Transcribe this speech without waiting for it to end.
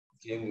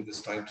giving me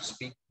this time to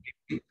speak.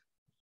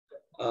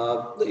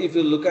 If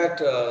you look at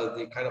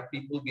the kind of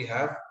people we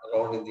have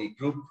around in the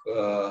group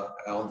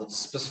on the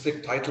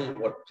specific title,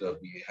 what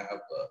we have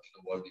in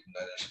the World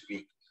Immunization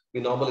Week, we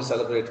normally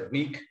celebrate a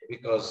week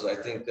because I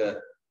think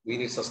we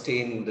need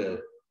sustained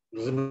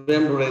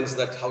remembrance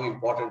that how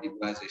important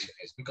immunization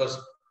is, because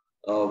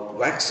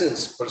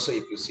vaccines per se,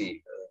 if you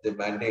see, the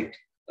mandate,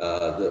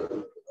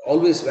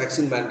 always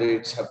vaccine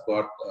mandates have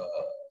got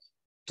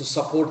to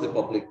support the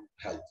public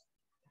health.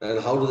 And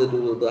how do they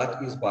do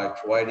that? Is by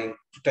providing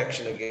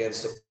protection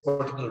against a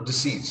particular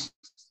disease.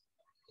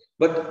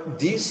 But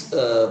these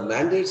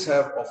mandates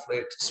have of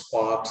late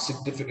sparked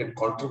significant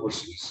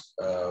controversies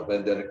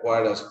when they're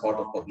required as part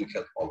of public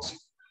health policy.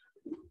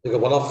 Because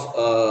one of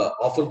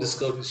often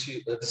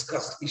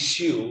discussed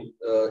issue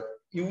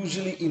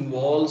usually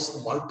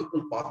involves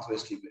multiple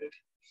pathways to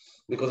immunity.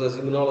 Because as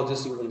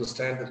immunologists, you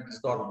understand that it is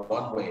not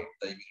one way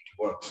the immunity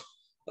works.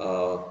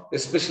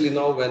 Especially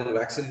now when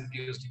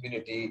vaccine-induced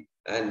immunity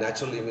and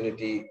natural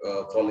immunity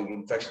following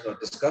infection are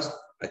discussed,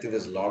 I think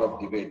there's a lot of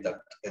debate that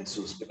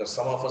ensues, because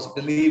some of us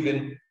believe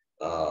in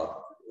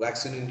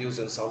vaccine-induced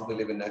and some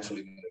believe in natural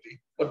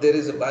immunity. But there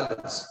is a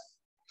balance,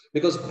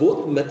 because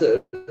both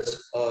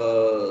methods,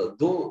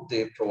 though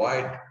they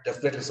provide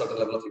definitely a certain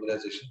level of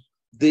immunization,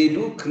 they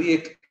do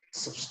create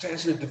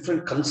substantially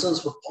different concerns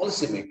for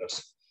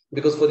policymakers.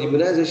 Because for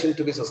immunization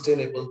to be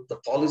sustainable, the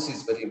policy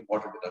is very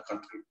important in our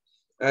country.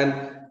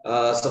 And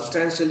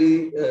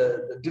substantially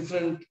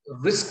different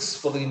risks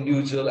for the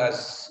individual,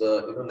 as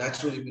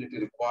natural immunity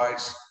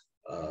requires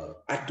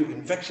active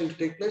infection to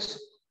take place,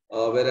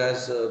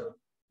 whereas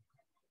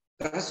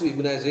passive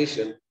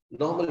immunization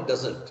normally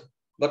doesn't.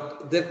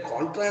 But their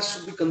contrast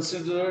should be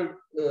considered,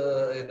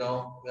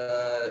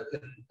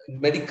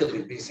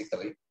 medically,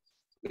 basically,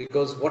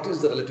 because what is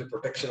the relative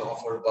protection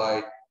offered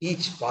by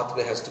each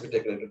pathway has to be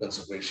taken into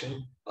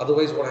consideration.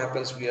 Otherwise, what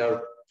happens? We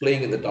are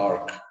playing in the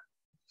dark.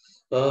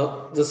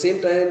 At the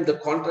same time, the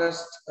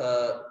contrast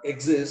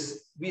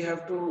exists. We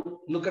have to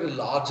look at a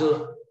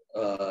larger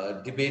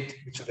debate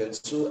which should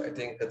ensue. I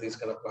think that these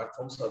kind of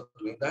platforms are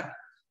doing that.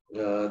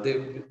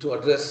 To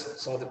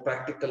address some of the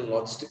practical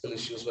logistical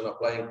issues when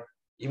applying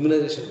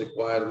immunization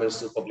requirements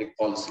to public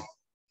policy.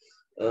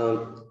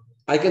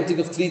 I can think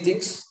of three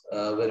things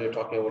when we're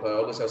talking about. I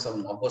always have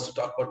some numbers to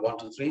talk about, 1,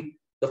 2, 3.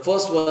 The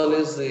first one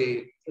is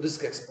the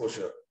risk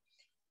exposure.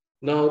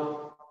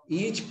 Now,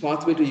 each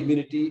pathway to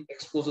immunity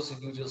exposes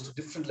individuals to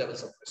different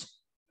levels of risk,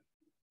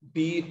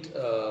 be it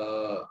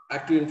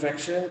active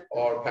infection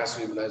or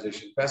passive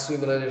immunization.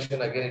 Passive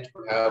immunization, again, it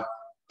could have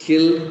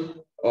kill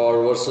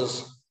or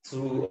versus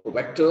through a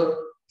vector.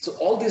 So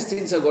all these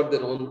things have got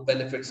their own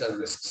benefits and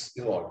risks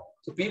involved.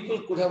 So people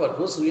could have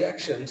adverse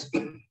reactions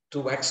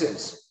to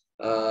vaccines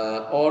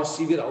or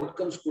severe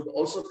outcomes could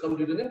also come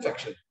due to an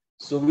infection.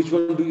 So which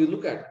one do you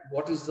look at?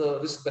 What is the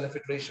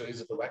risk-benefit ratio?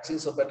 Is it the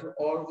vaccines are better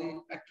or the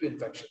active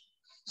infection?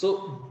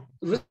 So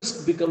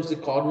risk becomes the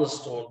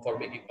cornerstone for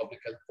making public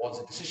health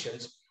policy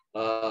decisions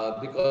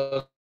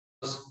because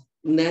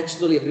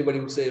naturally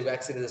everybody would say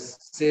vaccine is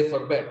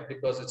safer bet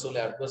because it's only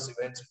adverse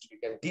events which we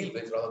can deal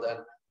with rather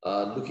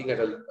than looking at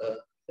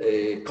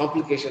a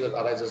complication that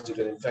arises due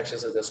to an infection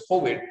such as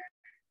COVID,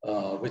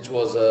 which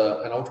was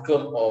an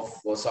outcome of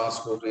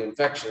SARS-CoV-2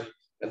 infection,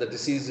 and the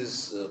disease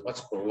is much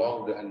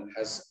prolonged and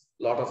has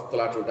a lot of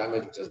collateral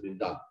damage which has been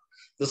done.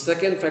 The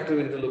second factor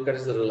we need to look at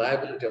is the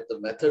reliability of the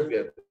method we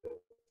have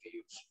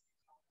used,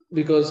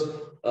 because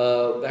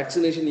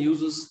vaccination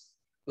uses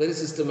very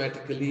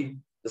systematically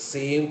the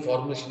same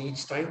formulation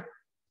each time,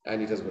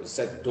 and it has got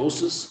set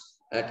doses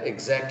at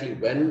exactly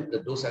when the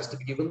dose has to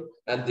be given,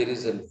 and there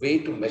is a way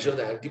to measure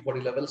the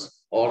antibody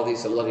levels or the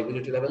cellular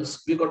immunity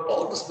levels. We've got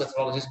all these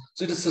methodologies.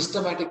 So it's a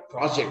systematic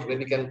project where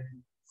we can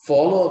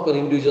follow up an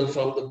individual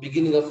from the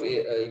beginning of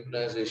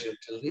immunization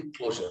till the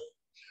closure.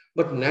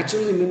 But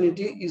natural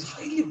immunity is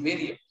highly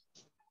variable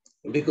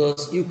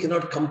because you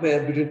cannot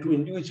compare between two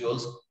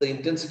individuals the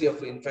intensity of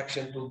the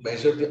infection to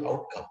measure the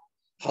outcome.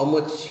 How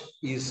much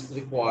is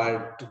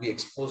required to be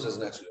exposed as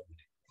natural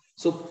immunity?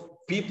 So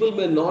people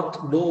may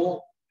not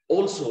know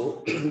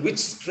also which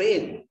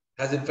strain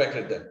has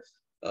infected them.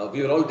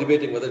 We were all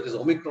debating whether it is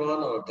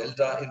Omicron or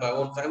Delta. In my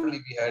own family,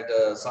 we had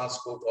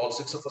SARS-CoV, all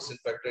 6 of us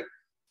infected.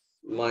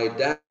 My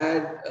dad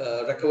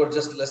recovered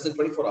just less than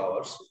 24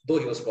 hours, though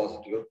he was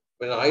positive.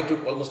 When I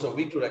took almost a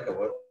week to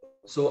recover.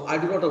 So I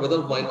do not know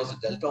whether mine was a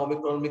Delta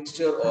Omicron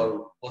mixture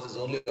or was it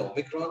only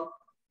Omicron.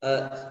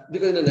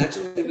 Because in a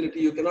natural immunity,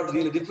 you cannot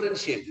really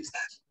differentiate these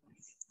things.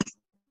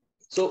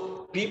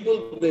 So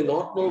people may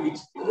not know which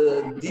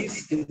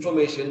these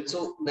information.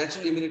 So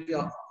natural immunity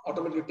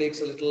automatically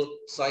takes a little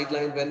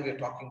sideline when we're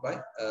talking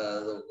by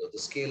the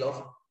scale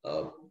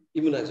of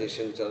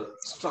immunization, which are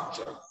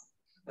structure.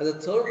 And the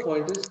third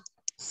point is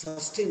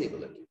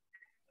sustainability.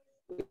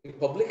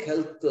 Public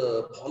health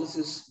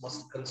policies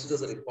must consider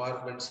the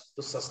requirements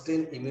to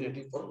sustain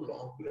immunity for a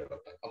long period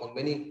of time among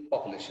many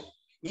populations.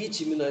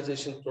 each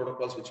immunization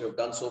protocols which we have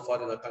done so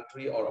far in our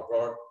country or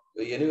abroad,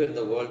 anywhere in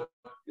the world,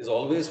 is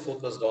always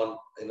focused on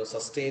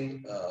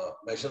sustained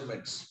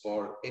measurements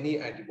for any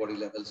antibody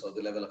levels or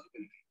the level of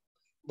immunity.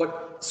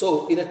 But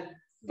so in a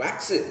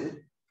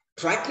vaccine,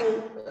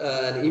 tracking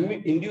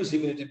induced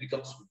immunity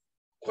becomes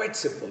quite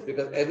simple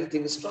because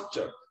everything is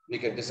structured. We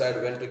can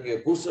decide when to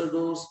give booster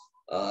dose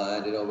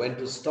and when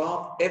to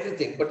stop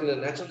everything. But in a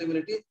natural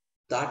immunity,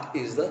 that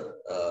is the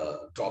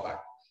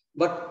drawback.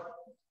 But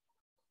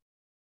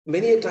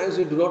many times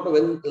we do not know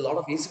when a lot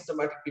of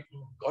asymptomatic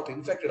people got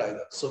infected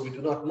either. So we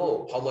do not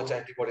know how much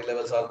antibody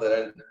levels are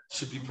there and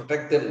should we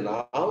protect them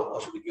now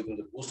or should we give them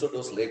the booster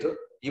dose later?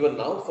 Even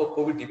now for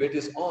COVID debate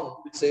is on,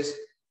 which says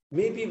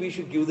maybe we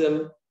should give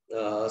them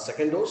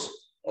second dose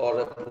or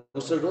a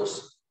booster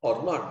dose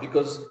or not,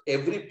 because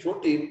every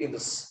protein in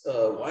this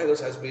virus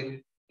has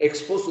been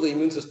exposed to the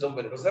immune system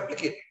when it was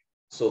replicating.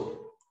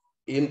 So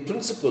in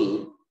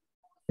principle,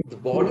 the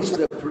body should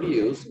have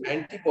produced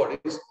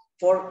antibodies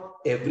for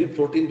every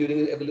protein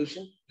during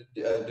evolution,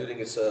 during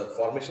its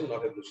formation,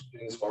 not evolution,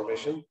 during its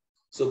formation.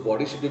 So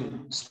body should be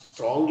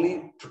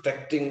strongly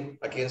protecting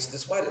against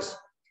this virus.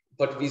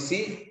 But we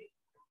see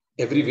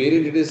every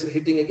variant it is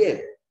hitting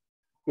again,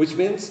 which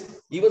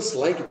means even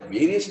slight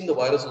variation in the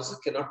virus also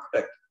cannot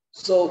protect.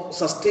 So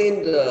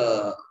sustained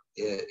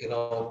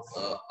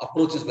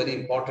approach is very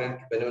important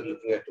whenever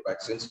looking at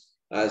vaccines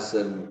as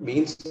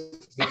means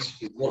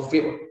which is more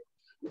favored.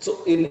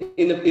 So in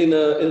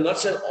a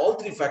nutshell, all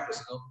three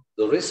factors,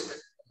 the risk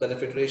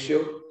benefit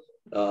ratio,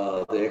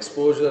 the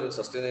exposure and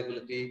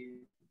sustainability,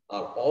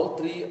 all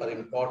three are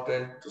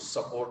important to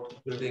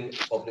support building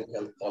public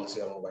health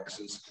policy around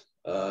vaccines,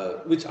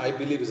 which I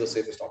believe is the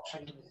safest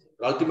option.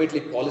 Ultimately,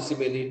 policy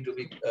may need to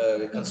be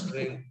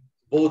considering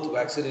both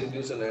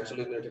vaccine-induced and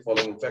natural immunity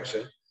following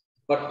infection,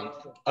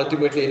 but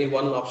ultimately any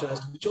one option has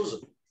to be chosen.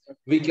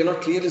 We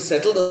cannot clearly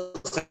settle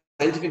the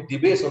scientific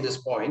debates on this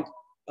point,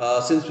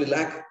 since we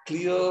lack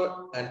clear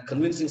and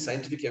convincing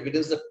scientific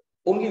evidence that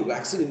only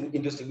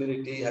vaccine-induced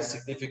immunity has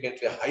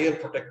significantly higher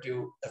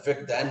protective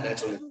effect than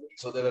natural immunity.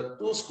 So there are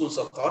two schools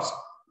of thoughts.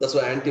 That's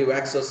why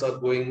anti-vaxxers are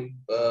going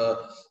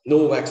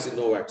no vaccine,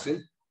 no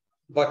vaccine.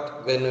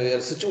 But when we are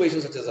in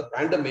situations such as a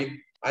pandemic,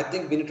 I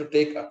think we need to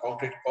take a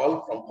concrete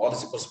call from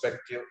policy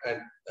perspective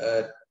and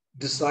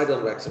decide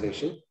on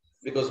vaccination,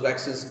 because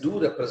vaccines do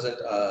represent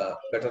a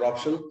better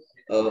option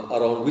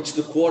around which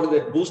to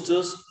coordinate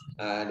boosters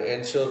and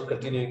ensure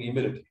continuing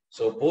immunity.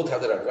 So both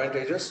have their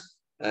advantages,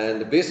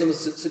 and based on the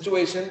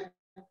situation,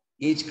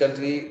 each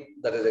country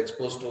that is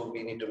exposed to,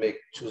 we need to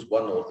choose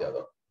one or the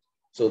other.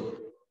 So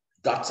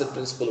that's the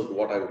principle of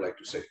what I would like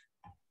to say.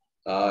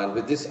 And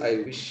with this, I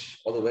wish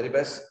all the very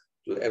best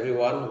to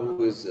everyone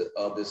who is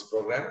on this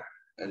program,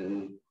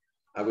 and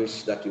I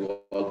wish that you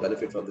all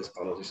benefit from these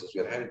conversations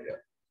we are having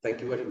here.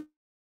 Thank you very much.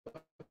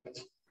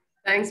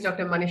 Thanks,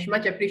 Dr. Manish.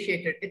 Much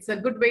appreciated. It's a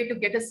good way to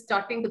get us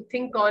starting to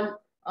think on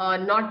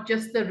not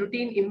just the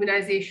routine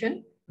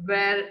immunization,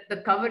 where the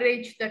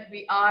coverage that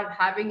we are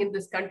having in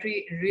this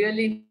country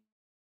really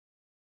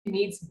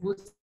needs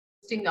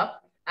boosting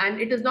up.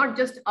 And it is not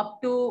just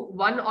up to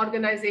one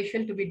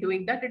organization to be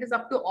doing that. It is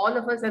up to all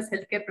of us as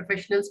healthcare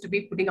professionals to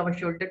be putting our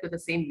shoulder to the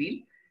same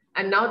wheel.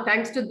 And now,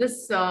 thanks to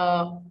this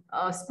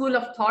school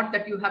of thought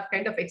that you have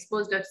kind of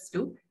exposed us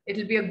to,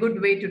 it'll be a good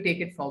way to take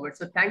it forward.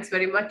 So thanks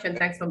very much, and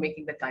thanks for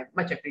making the time.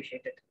 Much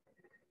appreciated.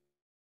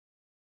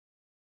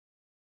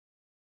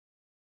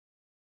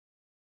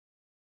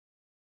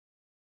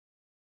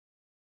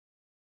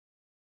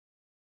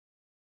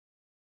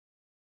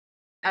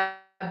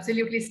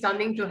 Absolutely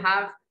stunning to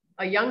have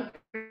a young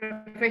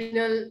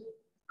professional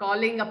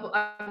coming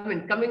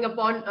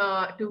upon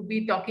to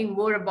be talking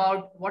more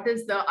about what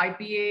is the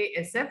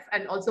IPASF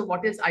and also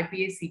what is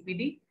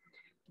IPACPD.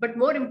 But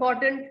more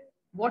important,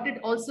 what it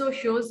also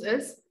shows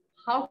is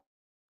how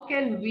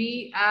can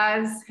we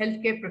as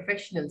healthcare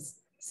professionals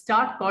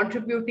start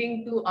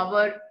contributing to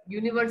our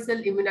universal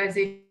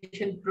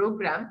immunization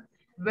program,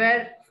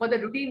 where for the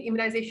routine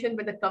immunization,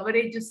 when the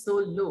coverage is so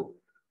low,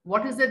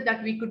 what is it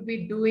that we could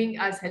be doing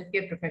as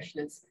healthcare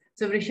professionals?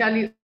 So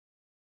Vrishali,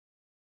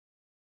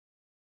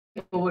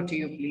 over to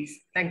you,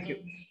 please. Thank you.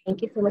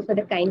 Thank you so much for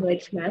the kind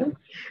words, ma'am.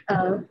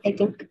 I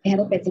think I have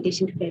a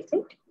presentation to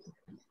present.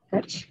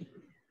 Thank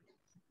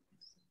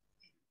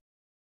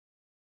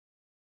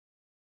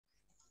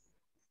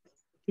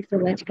you so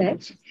much,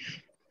 Kach.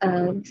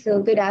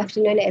 So good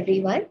afternoon,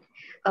 everyone.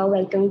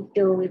 Welcome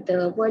to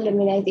the World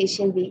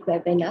Immunization Week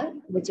webinar,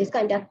 which is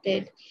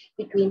conducted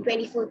between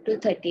 24th to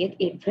 30th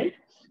April.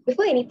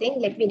 Before anything,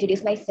 let me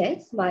introduce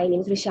myself. My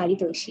name is Vrishali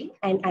Doshi,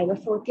 and I'm a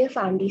fourth-year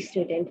pharm-d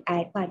student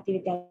at Bharati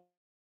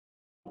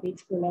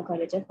Vidyapeeth Pune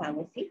College of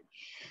Pharmacy.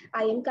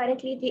 I am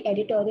currently the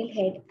editorial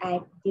head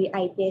at the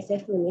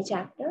IPASF Pune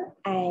chapter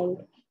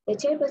and the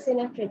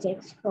chairperson of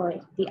projects for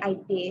the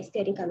IPA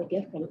Steering Committee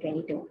of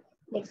 2022.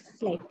 Next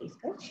slide, please,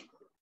 Coach.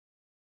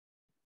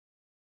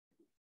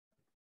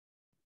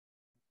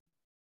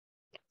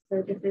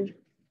 So this is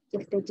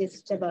just a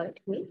gist about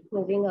me.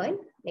 Moving on.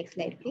 Next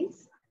slide,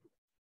 please.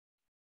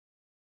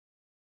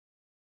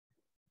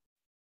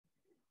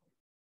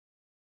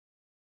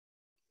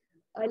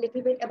 A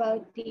little bit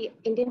about the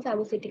Indian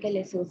Pharmaceutical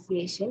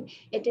Association.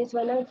 It is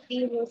one of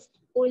the most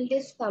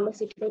oldest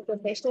pharmaceutical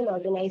professional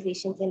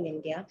organizations in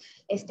India,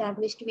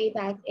 established way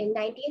back in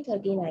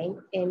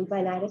 1939 in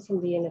Banaras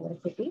Hindu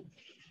University.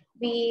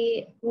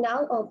 We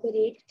now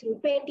operate through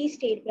 20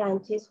 state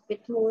branches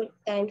with more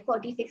than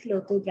 46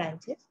 local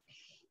branches.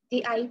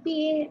 The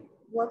IPA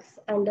works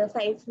under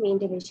 5 main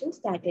divisions,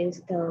 that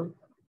is the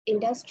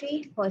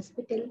industry,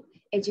 hospital,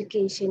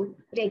 education,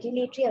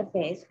 regulatory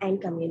affairs,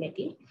 and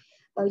community.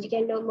 You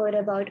can know more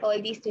about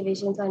all these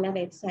divisions on our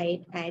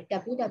website at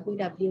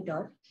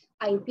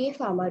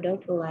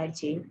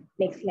www.ipapharma.org.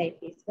 Next slide,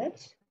 please,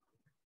 Raj.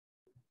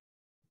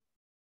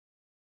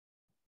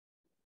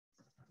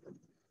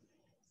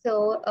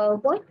 So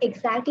what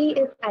exactly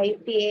is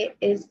IPA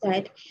is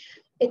that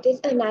it is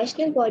a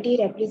national body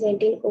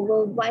representing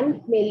over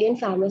 1 million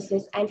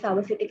pharmacists and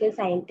pharmaceutical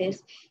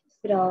scientists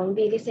from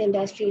various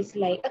industries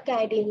like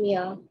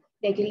academia,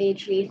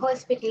 regulatory,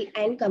 hospital,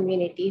 and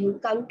community who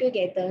come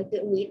together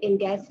to meet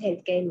India's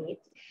healthcare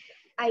needs.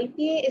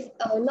 IPA is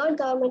a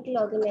non-governmental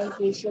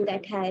organization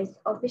that has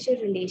official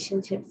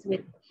relationships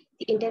with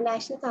the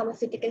International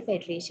Pharmaceutical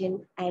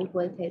Federation and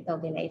World Health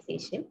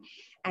Organization.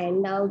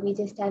 And now we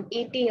just have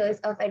 80 years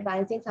of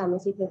advancing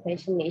pharmacy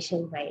profession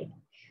nationwide.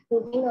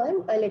 Moving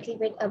on a little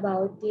bit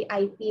about the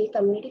IPA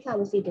Community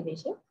Pharmacy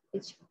Division,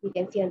 which we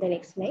can see on the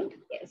next slide.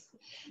 Yes.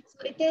 So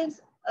it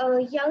is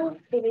a young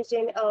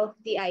division of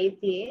the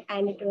IPA,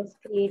 and it was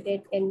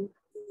created in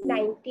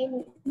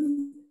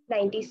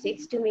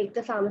 1996 to make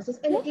the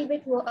pharmacists a little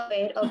bit more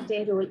aware of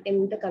their role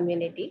in the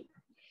community.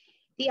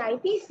 The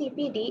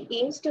IPACPD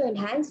aims to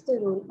enhance the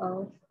role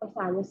of a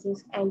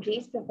pharmacist and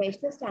raise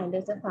professional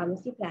standards of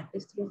pharmacy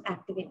practice through its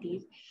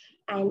activities,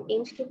 and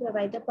aims to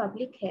provide the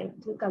public health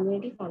through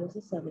community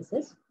pharmacy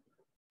services.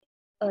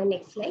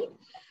 Next slide.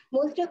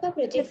 Most of our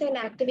projects and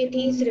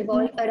activities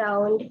revolve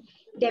around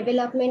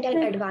development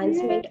and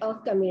advancement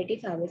of community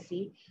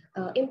pharmacy,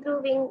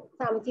 improving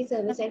pharmacy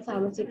service and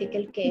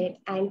pharmaceutical care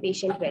and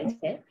patient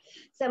welfare.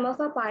 Some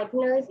of our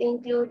partners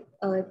include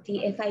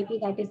the FIP,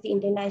 that is the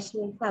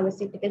International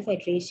Pharmaceutical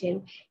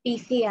Federation,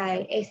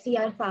 PCI,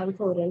 SCR Farm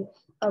Forum,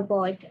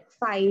 Abbott,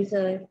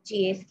 Pfizer,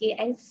 GSK,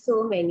 and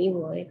so many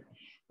more.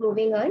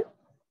 Moving on.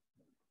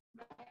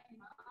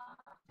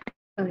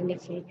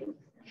 Next slide, please.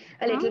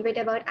 A little bit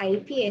about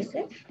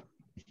IPASF.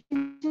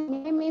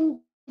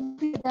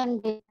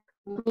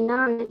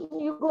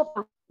 You go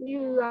first.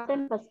 You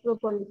attend first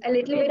group only. A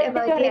little bit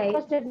about the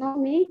requested know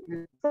me.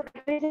 So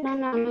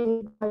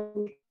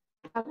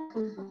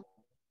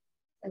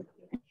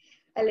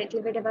a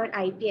little bit about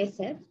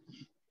IPASF.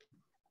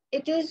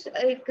 It is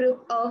a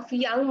group of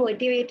young,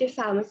 motivated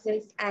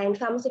pharmacists and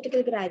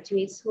pharmaceutical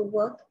graduates who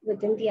work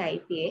within the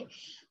IPA.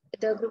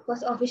 The group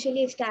was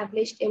officially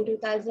established in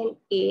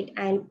 2008,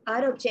 and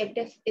our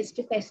objective is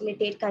to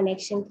facilitate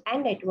connections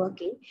and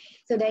networking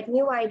so that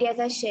new ideas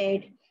are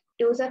shared,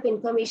 doors of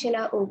information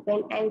are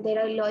open, and there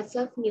are lots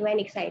of new and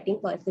exciting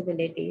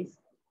possibilities.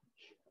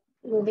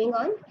 Moving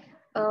on,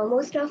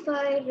 most of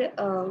our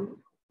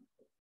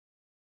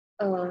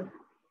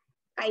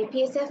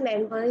IPASF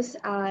members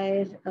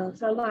are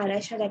from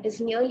Maharashtra, that is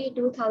nearly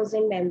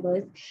 2,000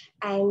 members,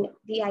 and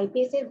the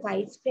IPASF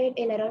widespread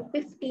in around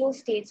 15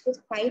 states with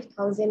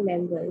 5,000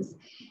 members.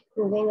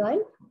 Moving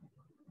on.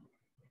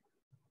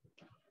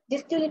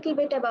 Just a little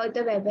bit about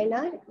the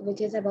webinar,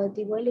 which is about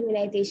the World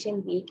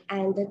Immunization Week,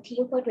 and the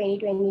theme for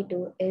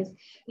 2022 is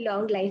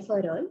Long Life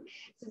for All.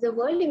 So the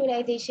World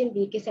Immunization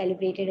Week is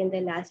celebrated in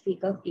the last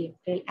week of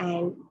April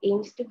and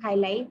aims to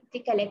highlight the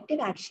collective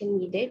action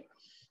needed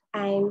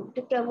and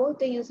to promote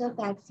the use of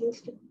vaccines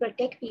to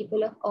protect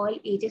people of all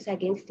ages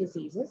against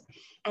diseases.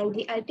 And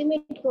the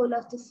ultimate goal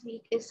of this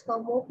week is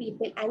for more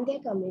people and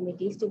their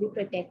communities to be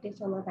protected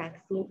from a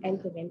vaccine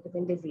and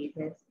preventable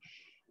diseases.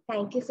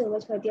 Thank you so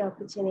much for the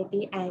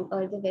opportunity, and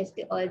all the best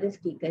to all the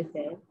speakers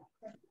there.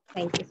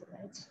 Thank you so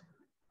much.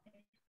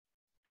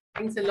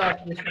 Thanks a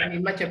lot, Ms.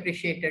 Shani. Much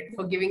appreciated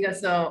for giving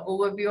us an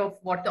overview of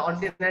what the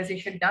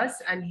organization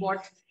does and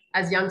what,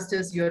 as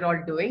youngsters, you're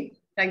all doing.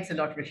 Thanks a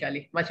lot,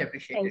 Vishali. Much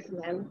appreciated.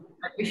 Thanks, ma'am.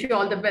 I wish you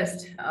all the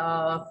best.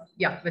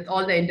 With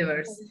all the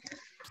endeavors.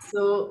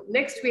 So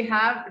next we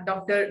have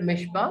Dr.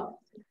 Mishba.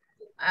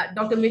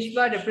 Dr.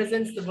 Mishba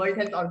represents the World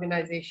Health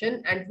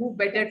Organization, and who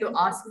better to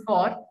ask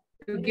for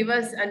to give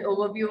us an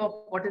overview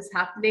of what is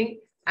happening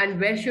and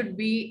where should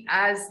we,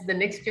 as the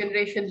next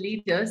generation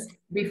leaders,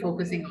 be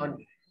focusing on.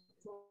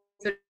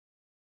 So,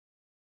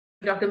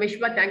 Dr.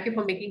 Mishba, thank you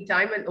for making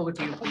time, and over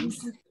to you,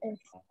 please.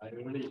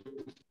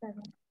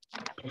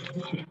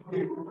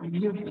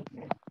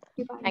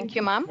 Thank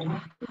you, ma'am.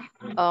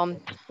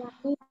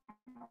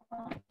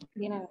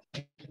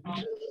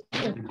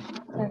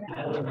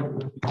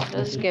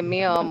 Just give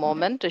me a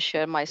moment to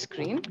share my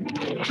screen.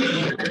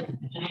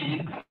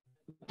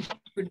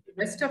 Could the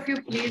rest of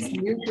you please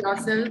mute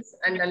yourselves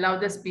and allow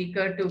the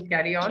speaker to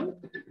carry on?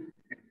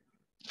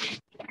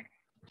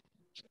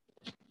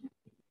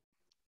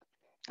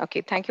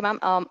 Okay, thank you, ma'am.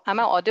 Am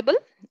I audible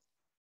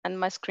and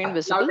my screen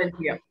visible?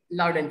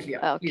 Loud and clear.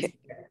 Okay, Please.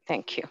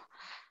 thank you.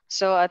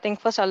 So I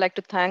think first I'd like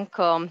to thank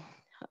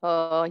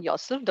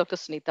yourself, Dr.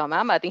 Sunita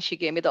ma'am. I think she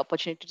gave me the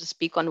opportunity to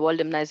speak on World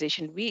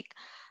Immunization Week.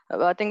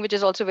 I think which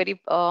is also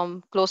very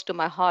close to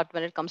my heart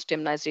when it comes to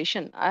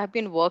immunization. I have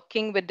been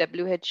working with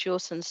WHO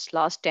since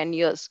last 10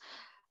 years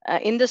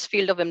in this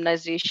field of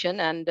immunization,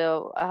 and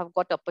I have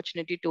got the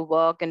opportunity to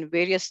work in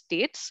various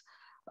states,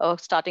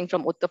 starting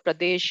from Uttar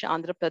Pradesh,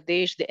 Andhra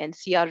Pradesh, the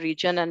NCR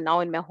region, and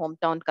now in my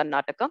hometown,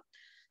 Karnataka.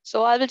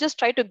 So I will just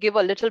try to give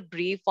a little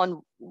brief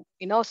on,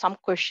 some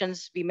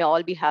questions we may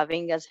all be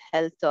having as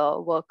health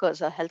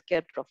workers or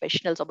healthcare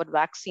professionals about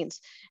vaccines,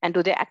 and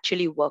do they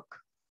actually work?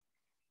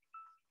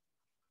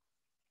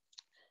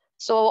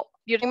 So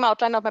during my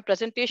outline of my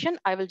presentation,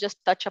 I will just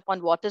touch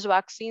upon what is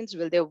vaccines,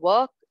 will they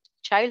work,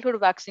 childhood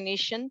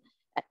vaccination,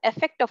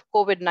 effect of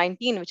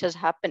COVID-19, which has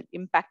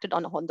impacted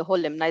on the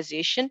whole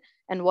immunization,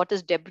 and what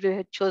is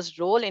WHO's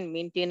role in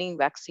maintaining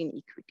vaccine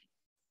equity.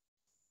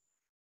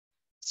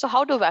 So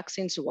how do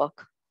vaccines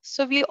work?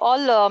 So we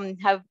all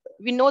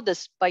we know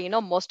this by,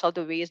 most of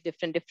the ways,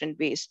 different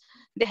ways.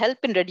 They help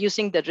in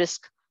reducing the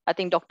risk. I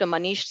think Dr.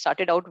 Manish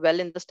started out well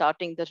in the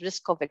starting, the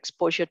risk of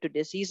exposure to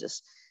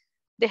diseases.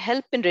 They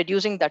help in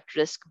reducing that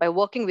risk by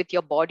working with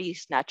your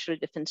body's natural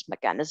defense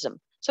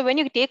mechanism. So when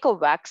you take a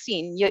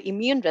vaccine, your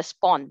immune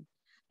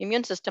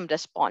system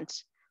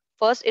responds.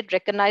 First, it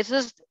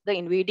recognizes the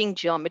invading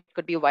germ. It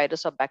could be a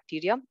virus or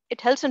bacteria. It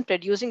helps in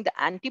producing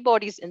the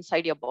antibodies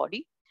inside your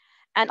body.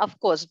 And of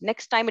course,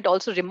 next time it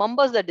also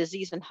remembers the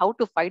disease and how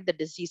to fight the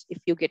disease if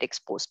you get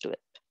exposed to it.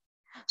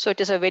 So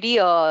it is a very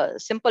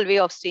simple way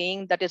of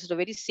saying that it's a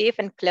very safe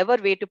and clever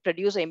way to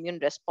produce an immune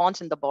response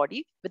in the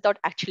body without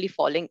actually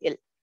falling ill.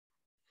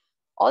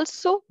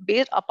 Also,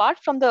 apart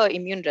from the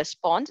immune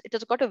response, it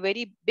has got a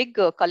very big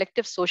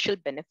collective social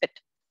benefit.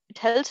 It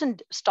helps in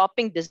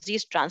stopping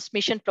disease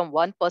transmission from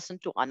one person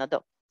to another,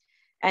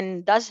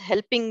 and thus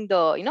helping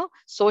the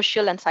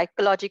social and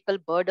psychological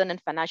burden and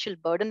financial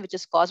burden which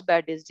is caused by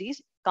a disease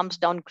comes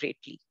down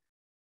greatly.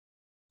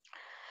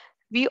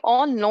 We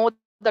all know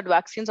that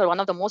vaccines are one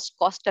of the most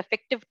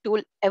cost-effective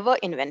tool ever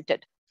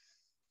invented.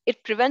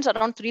 It prevents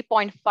around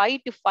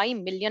 3.5 to 5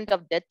 million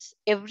of deaths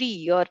every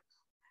year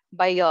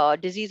by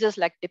diseases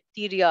like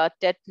diphtheria,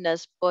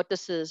 tetanus,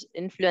 pertussis,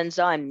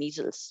 influenza, and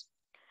measles.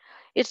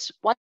 It's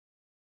one of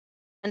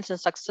the most achievements and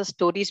success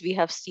stories we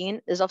have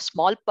seen is of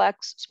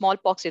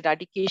smallpox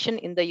eradication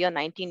in the year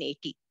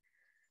 1980,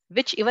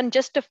 which even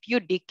just a few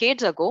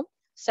decades ago,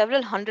 several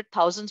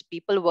 100,000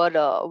 people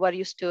were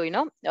used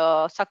to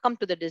succumb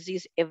to the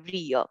disease every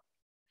year.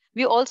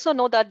 We also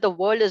know that the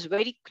world is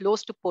very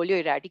close to polio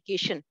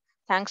eradication,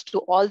 thanks to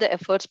all the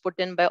efforts put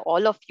in by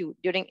all of you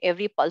during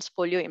every Pulse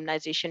Polio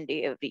Immunization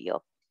Day every year.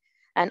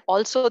 And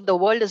also the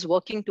world is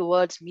working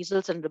towards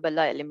measles and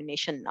rubella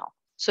elimination now.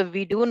 So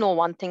we do know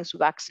one thing,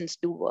 vaccines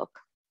do work.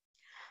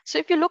 So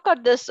if you look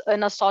at this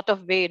in a sort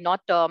of way,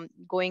 not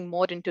going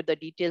more into the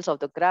details of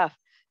the graph,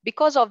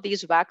 because of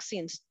these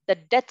vaccines, the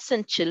deaths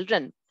in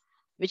children,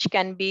 which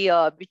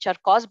are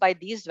caused by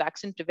these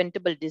vaccine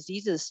preventable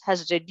diseases,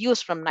 has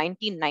reduced from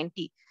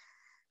 1990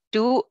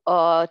 to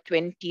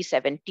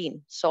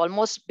 2017. So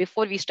almost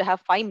before we used to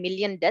have 5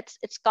 million deaths,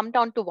 it's come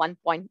down to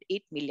 1.8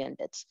 million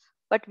deaths.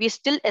 But we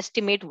still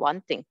estimate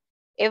one thing.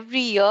 Every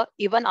year,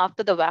 even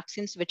after the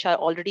vaccines, which are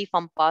already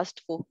from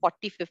past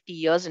 40, 50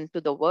 years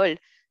into the world,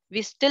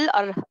 we still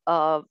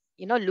are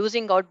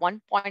losing out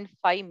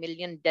 1.5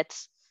 million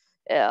deaths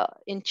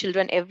in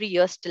children every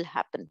year still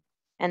happen.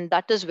 And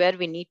that is where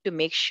we need to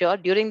make sure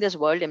during this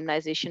World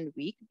Immunization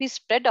Week, we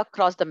spread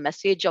across the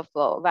message of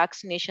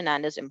vaccination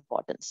and its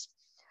importance.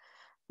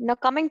 Now,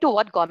 coming to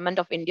what Government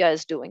of India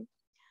is doing,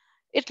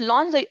 it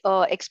launched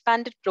an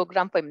expanded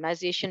program for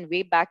immunization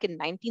way back in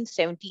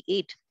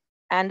 1978.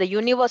 And the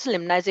Universal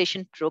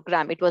Immunization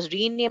Program, it was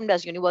renamed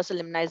as Universal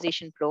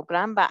Immunization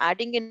Program by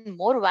adding in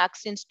more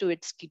vaccines to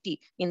its kitty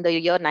in the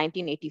year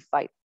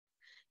 1985.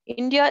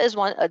 India is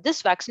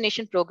this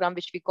vaccination program,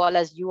 which we call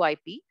as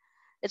UIP,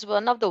 is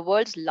one of the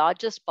world's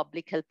largest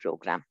public health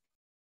program.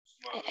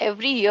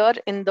 Every year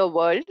in the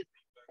world,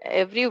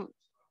 every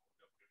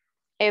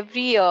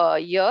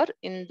year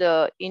in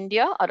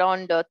India,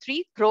 around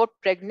 3 crore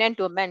pregnant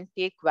women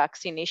take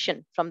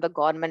vaccination from the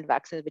government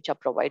vaccines which are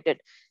provided,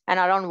 and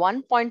around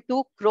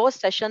 1.2 crore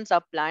sessions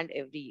are planned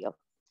every year.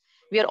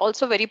 We are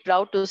also very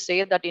proud to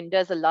say that India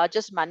is the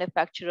largest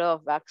manufacturer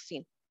of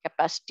vaccine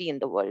capacity in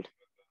the world.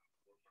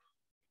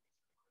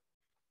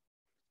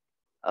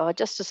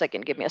 Just a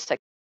second, give me a second.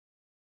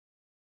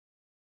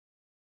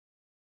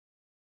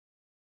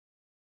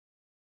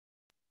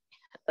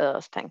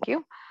 Thank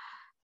you.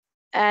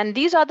 And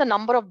these are the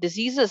number of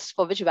diseases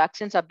for which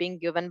vaccines are being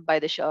given by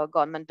the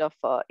government of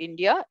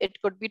India. It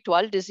could be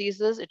 12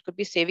 diseases. It could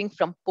be saving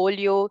from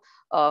polio,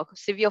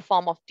 severe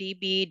form of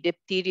TB,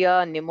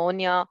 diphtheria,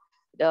 pneumonia,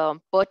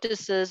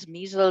 pertussis,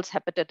 measles,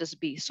 hepatitis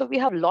B. So we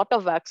have a lot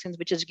of vaccines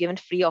which is given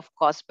free of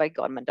cost by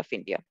government of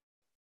India.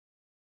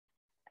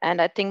 And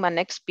I think my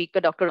next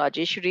speaker, Dr.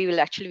 Rajeshwari, will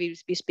actually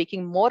be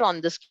speaking more on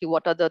this,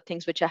 what are the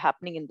things which are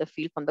happening in the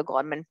field from the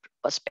government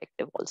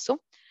perspective also.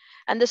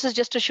 And this is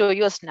just to show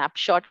you a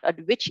snapshot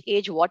at which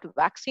age what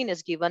vaccine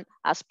is given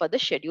as per the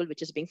schedule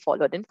which is being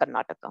followed in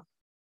Karnataka.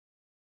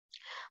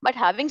 But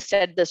having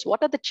said this,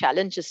 what are the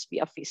challenges we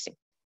are facing?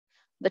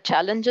 The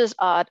challenges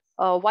are,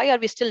 why are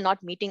we still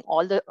not meeting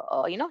all the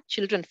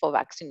children for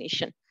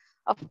vaccination?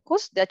 Of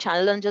course, there are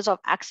challenges of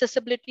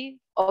accessibility.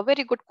 A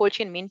very good cold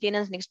chain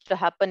maintenance needs to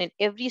happen in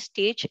every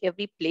stage,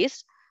 every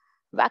place.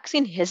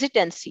 Vaccine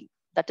hesitancy,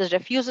 that is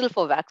refusal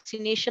for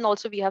vaccination,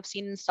 also we have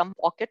seen in some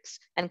pockets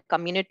and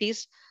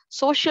communities.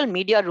 Social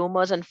media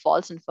rumors and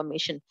false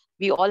information.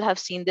 We all have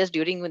seen this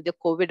during the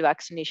COVID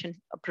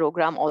vaccination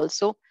program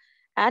also.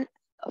 And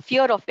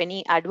fear of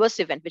any adverse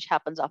event which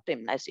happens after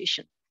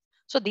immunization.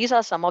 So these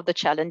are some of the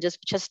challenges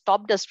which has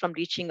stopped us from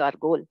reaching our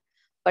goal.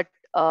 But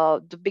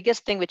the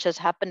biggest thing which has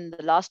happened in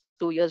the last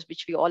 2 years,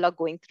 which we all are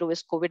going through,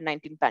 is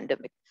COVID-19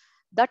 pandemic.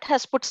 That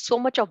has put so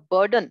much of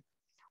burden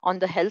on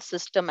the health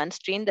system and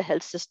strained the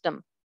health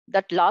system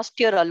that last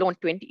year alone,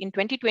 in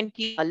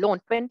 2020 alone,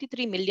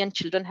 23 million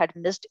children had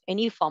missed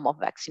any form of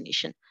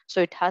vaccination.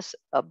 So it has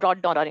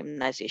brought down our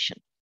immunization.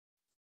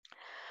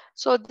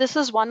 So this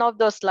is one of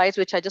the slides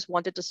which I just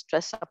wanted to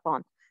stress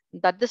upon,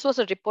 that this was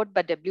a report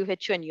by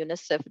WHO and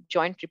UNICEF,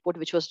 joint report,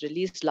 which was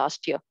released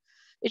last year.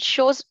 It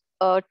shows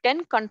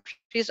 10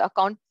 countries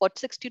account for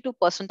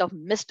 62% of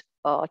missed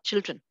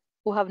children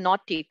who have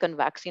not taken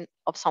vaccine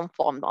of some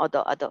form or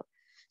the other.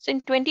 So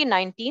in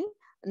 2019,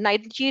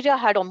 Nigeria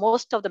had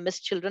most of the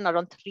missed children,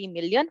 around 3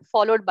 million,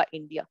 followed by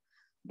India.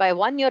 By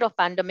 1 year of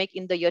pandemic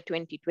in the year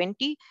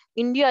 2020,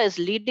 India is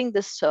leading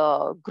this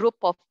group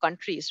of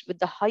countries with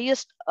the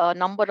highest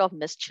number of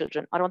missed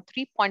children. Around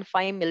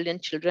 3.5 million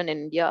children in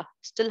India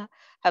still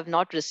have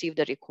not received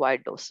the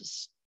required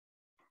doses.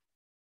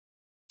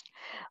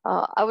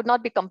 I would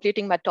not be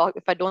completing my talk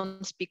if I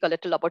don't speak a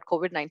little about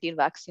COVID-19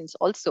 vaccines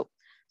also.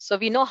 So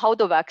we know how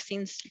the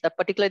vaccines,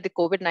 particularly the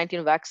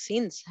COVID-19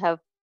 vaccines, have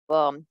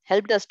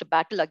helped us to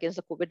battle against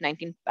the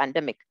COVID-19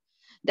 pandemic.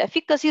 The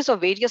efficacies of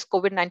various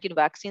COVID-19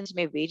 vaccines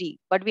may vary,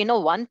 but we know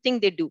one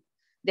thing they do.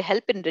 They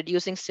help in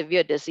reducing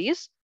severe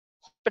disease,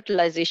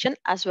 hospitalization,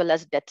 as well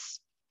as deaths.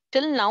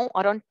 Till now,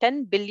 around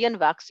 10 billion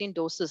vaccine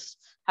doses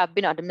have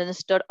been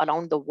administered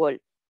around the world.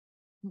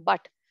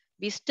 But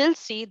we still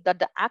see that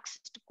the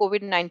access to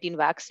COVID-19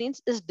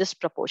 vaccines is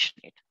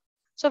disproportionate.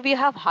 So we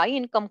have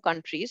high-income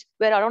countries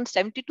where around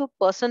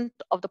 72%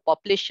 of the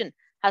population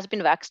has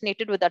been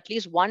vaccinated with at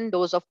least one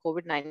dose of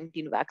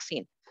COVID-19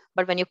 vaccine.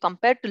 But when you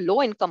compare to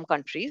low-income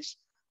countries,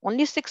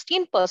 only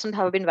 16%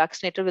 have been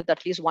vaccinated with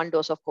at least one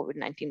dose of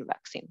COVID-19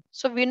 vaccine.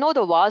 So we know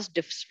the vast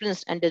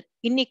difference and the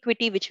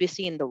inequity which we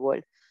see in the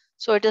world.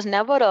 So it is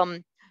never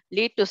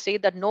late to say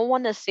that no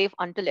one is safe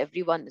until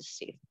everyone is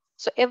safe.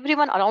 So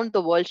everyone around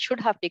the world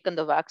should have taken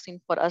the vaccine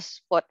for us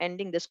for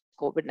ending this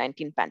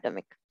COVID-19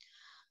 pandemic.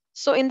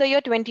 So in the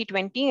year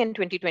 2020 and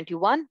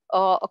 2021,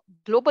 a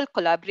global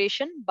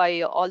collaboration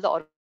by all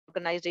the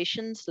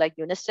organizations like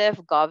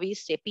UNICEF, Gavi,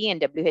 CEPI,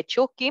 and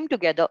WHO came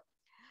together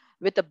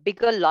with a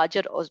bigger,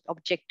 larger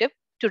objective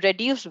to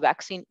reduce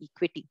vaccine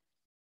equity.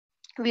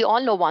 We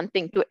all know one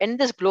thing: to end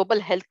this global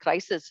health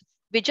crisis,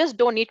 we just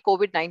don't need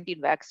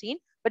COVID-19 vaccine,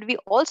 but we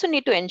also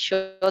need to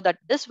ensure that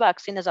this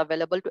vaccine is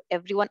available to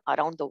everyone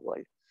around the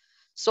world.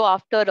 So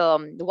after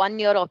 1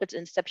 year of its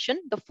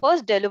inception, the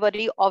first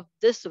delivery of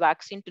this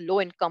vaccine to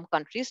low-income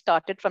countries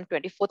started from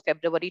 24th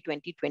February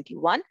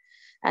 2021.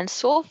 And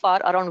so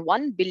far, around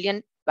 1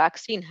 billion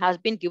vaccine has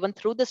been given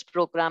through this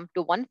program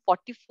to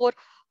 144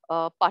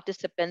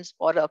 participants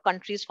or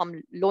countries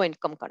from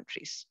low-income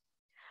countries.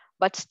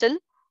 But still,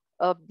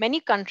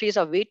 many countries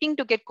are waiting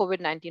to get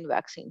COVID-19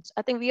 vaccines.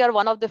 I think we are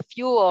one of the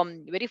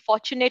few very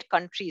fortunate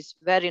countries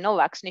where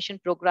vaccination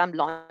program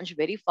launched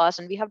very fast,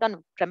 and we have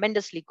done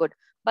tremendously good.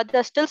 But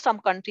there are still some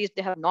countries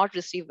they have not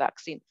received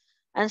vaccine,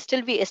 and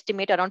still we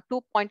estimate around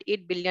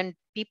 2.8 billion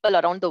people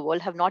around the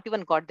world have not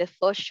even got their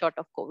first shot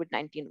of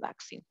COVID-19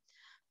 vaccine.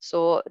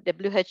 So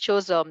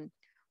WHO's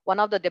one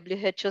of the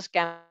WHO's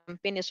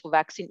campaign is for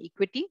vaccine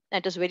equity,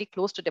 and it is very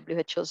close to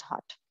WHO's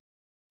heart.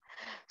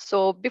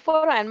 So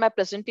before I end my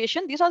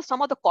presentation, these are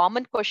some of the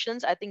common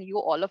questions I think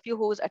all of you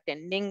who is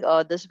attending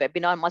this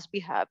webinar must be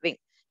having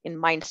in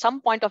mind. Some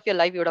point of your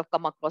life, you would have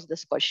come across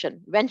this question: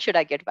 when should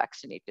I get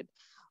vaccinated?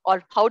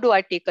 Or how do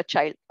I take a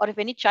child? Or if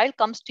any child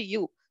comes to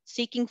you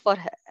seeking for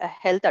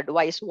health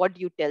advice, what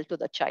do you tell to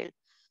the child?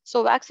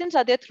 So vaccines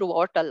are there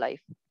throughout our life.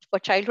 For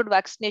childhood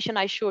vaccination,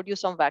 I showed you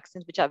some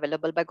vaccines which are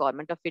available by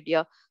Government of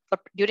India.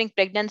 During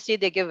pregnancy,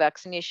 they give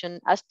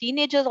vaccination. As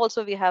teenagers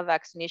also, we have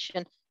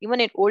vaccination.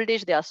 Even in old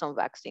age, there are some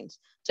vaccines.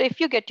 So if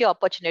you get your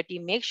opportunity,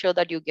 make sure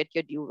that you get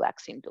your due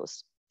vaccine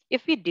dose.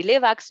 If we delay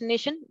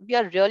vaccination, we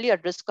are really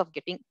at risk of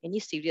getting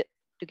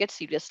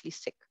seriously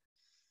sick.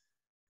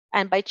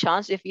 And by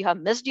chance, if you have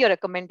missed your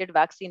recommended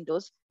vaccine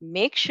dose,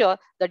 make sure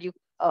that you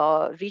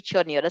reach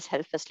your nearest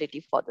health facility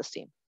for the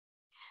same.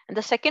 And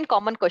the second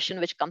common question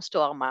which comes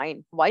to our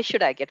mind: why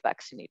should I get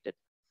vaccinated?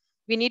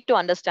 We need to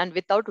understand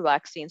without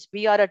vaccines,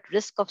 we are at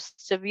risk of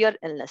severe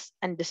illness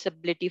and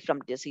disability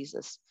from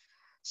diseases.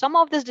 Some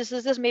of these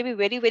diseases may be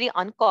very, very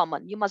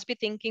uncommon. You must be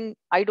thinking,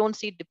 I don't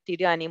see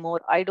diphtheria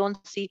anymore. I don't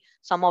see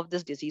some of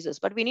these diseases.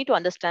 But we need to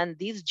understand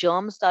these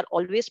germs are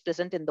always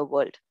present in the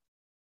world,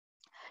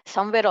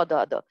 somewhere or the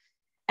other.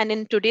 And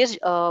in today's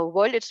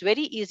world, it's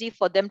very easy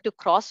for them to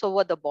cross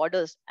over the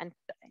borders and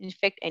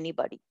infect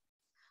anybody.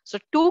 So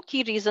two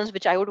key reasons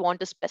which I would want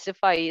to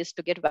specify is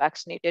to get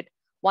vaccinated.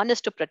 One is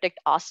to protect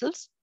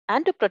ourselves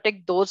and to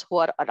protect those who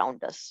are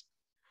around us.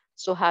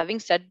 So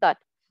having said that,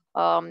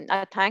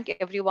 I thank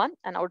everyone,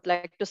 and I would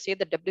like to say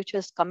that WHO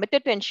is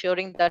committed to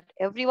ensuring that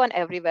everyone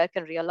everywhere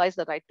can realize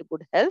the right to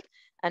good health,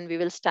 and we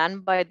will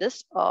stand by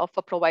this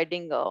for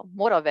providing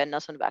more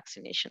awareness on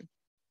vaccination.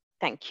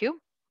 Thank you.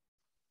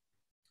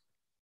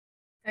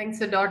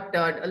 Thanks a lot,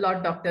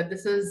 Doctor.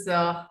 This is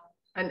an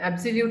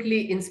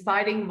absolutely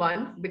inspiring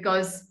one,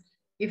 because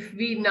if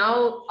we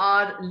now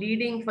are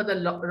leading for the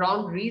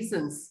wrong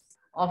reasons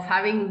of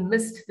having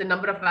missed the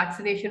number of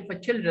vaccination for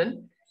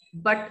children,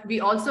 but we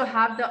also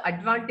have the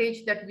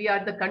advantage that we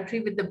are the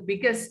country with the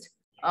biggest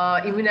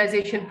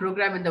immunization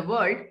program in the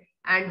world,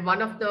 and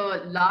one of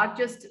the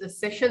largest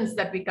sessions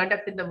that we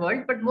conduct in the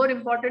world. But more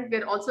important,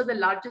 we're also the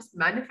largest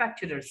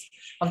manufacturers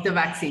of the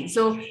vaccine.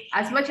 So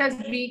as much as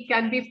we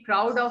can be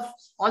proud of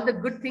all the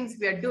good things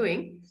we are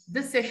doing,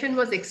 this session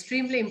was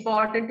extremely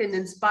important in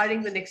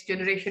inspiring the next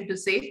generation to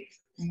say,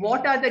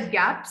 what are the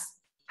gaps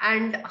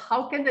and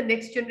how can the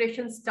next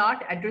generation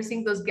start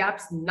addressing those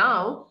gaps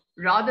now,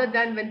 rather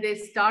than when they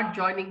start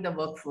joining the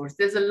workforce.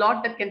 There's a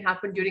lot that can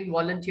happen during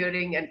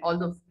volunteering and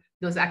all of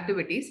those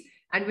activities.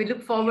 And we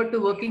look forward to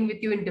working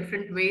with you in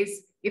different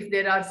ways if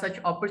there are such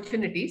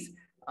opportunities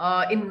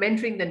in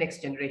mentoring the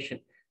next generation.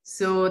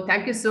 So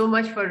thank you so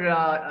much for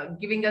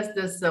giving us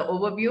this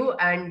overview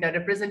and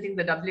representing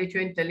the WHO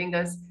and telling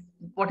us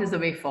what is the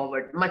way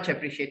forward. Much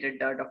appreciated,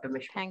 Dr.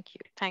 Mishra. Thank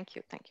you. Thank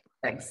you. Thank you.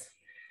 Thanks.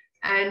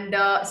 And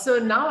so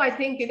now I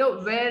think,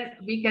 where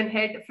we can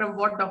head from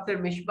what Dr.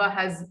 Mishba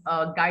has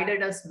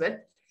guided us with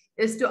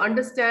is to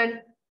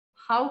understand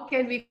how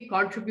can we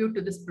contribute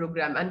to this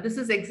program. And this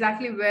is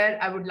exactly where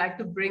I would like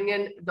to bring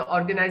in the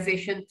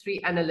organization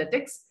 3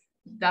 Analytics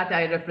that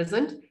I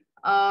represent,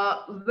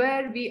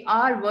 where we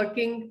are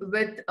working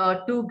with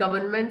 2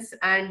 governments,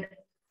 and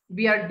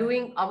we are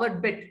doing our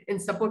bit in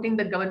supporting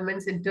the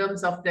governments in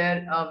terms of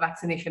their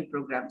vaccination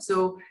program.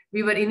 So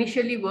we were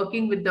initially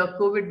working with the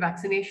COVID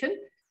vaccination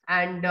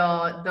and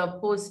the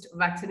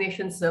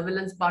post-vaccination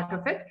surveillance part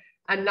of it.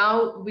 And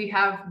now we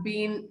have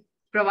been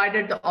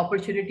provided the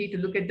opportunity to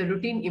look at the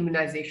routine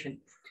immunization.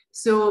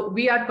 So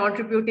we are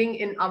contributing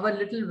in our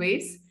little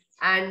ways.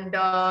 And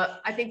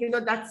I think,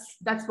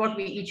 that's what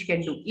we each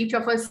can do. Each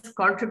of us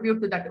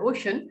contribute to that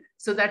ocean,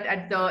 so that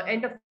at the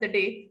end of the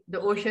day,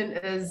 the ocean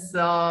is,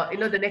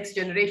 the next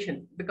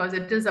generation, because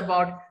it is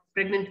about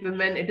pregnant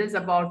women. It is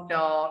about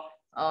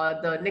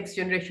the next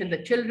generation,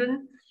 the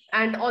children,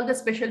 and all the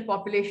special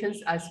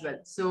populations as well.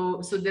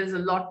 So there's a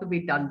lot to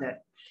be done there.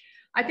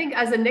 I think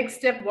as a next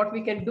step, what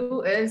we can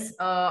do is,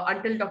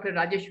 until Dr.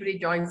 Rajeshwari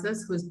joins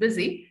us, who's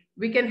busy,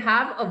 we can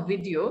have a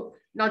video.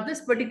 Now,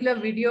 this particular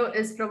video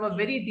is from a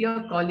very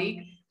dear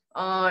colleague,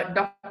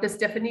 Dr.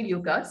 Stephanie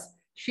Lucas.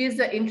 She is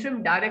the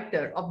Interim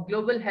Director of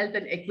Global Health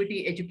and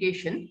Equity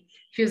Education.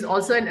 She is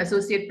also an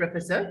Associate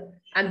Professor,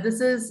 and this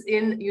is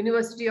in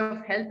University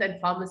of Health and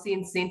Pharmacy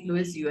in St.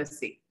 Louis,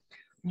 USA.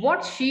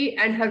 What she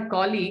and her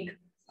colleague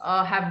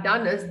have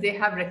done is they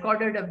have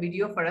recorded a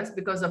video for us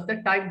because of the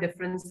time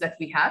difference that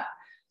we have.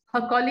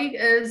 Her colleague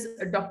is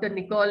Dr.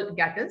 Nicole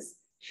Gattis.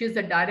 She is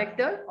the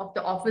director of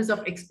the Office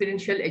of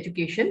Experiential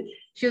Education.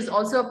 She is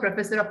also a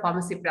professor of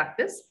pharmacy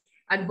practice,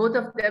 and both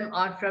of them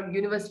are from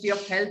University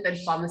of Health and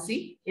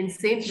Pharmacy in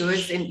St.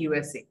 Louis in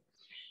USA.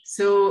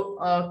 So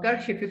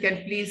Karsh, if you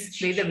can please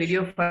play the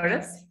video for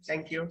us.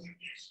 Thank you.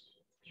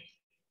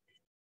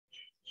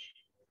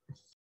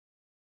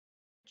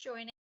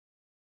 Joining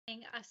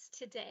us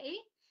today.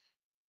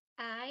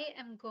 I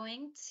am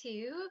going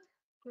to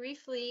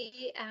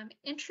briefly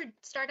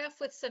start off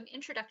with some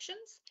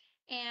introductions.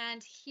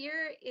 And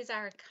here is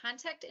our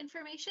contact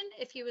information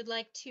if you would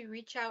like to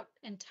reach out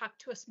and talk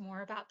to us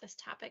more about this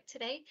topic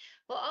today.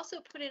 We'll also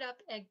put it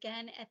up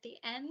again at the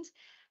end,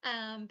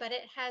 but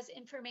it has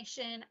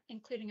information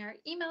including our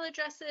email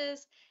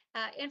addresses,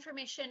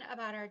 information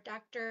about our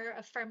Doctor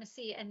of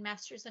Pharmacy and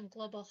Masters in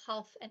Global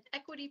Health and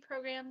Equity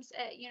programs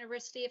at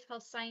University of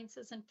Health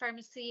Sciences and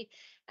Pharmacy,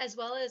 as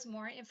well as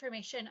more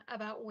information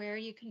about where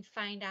you can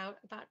find out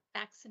about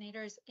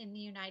vaccinators in the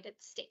United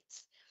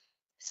States.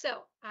 So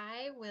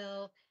I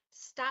will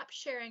stop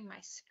sharing my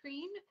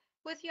screen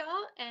with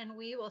y'all, and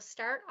we will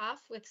start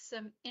off with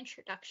some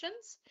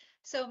introductions.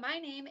 So my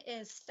name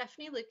is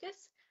Stephanie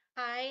Lucas.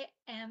 I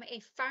am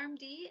a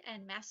pharm-d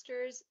and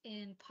master's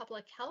in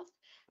public health.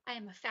 I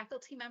am a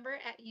faculty member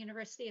at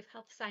University of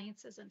Health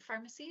Sciences and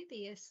Pharmacy,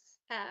 the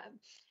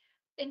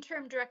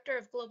interim director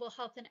of global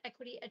health and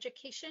equity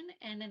education,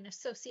 and an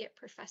associate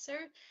professor.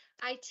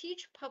 I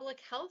teach public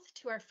health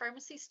to our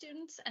pharmacy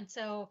students, and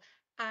so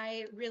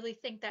I really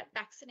think that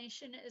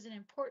vaccination is an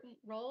important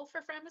role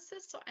for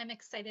pharmacists, so I'm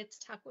excited to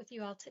talk with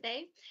you all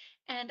today.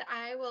 And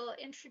I will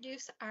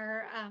introduce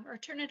or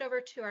turn it over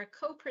to our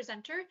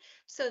co-presenter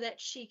so that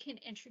she can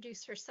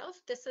introduce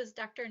herself. This is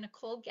Dr.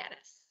 Nicole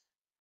Gattis.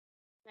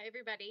 Hi,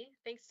 everybody.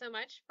 Thanks so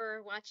much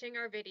for watching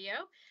our video.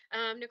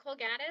 Nicole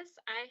Gaddis.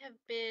 I have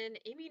been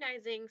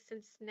immunizing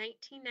since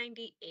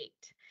 1998,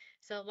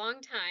 so a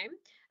long time.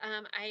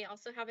 I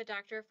also have a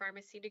Doctor of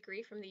Pharmacy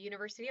degree from the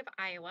University of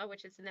Iowa,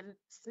 which is in the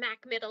smack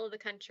middle of the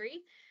country.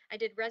 I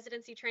did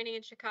residency training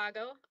in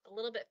Chicago, a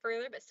little bit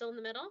further, but still in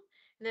the middle.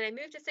 And then I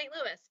moved to St.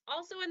 Louis,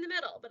 also in the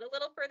middle, but a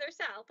little further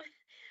south.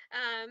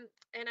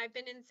 And I've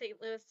been in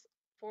St. Louis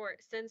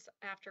since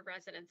after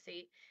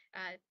residency.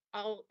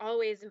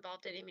 Always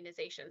involved in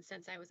immunization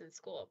since I was in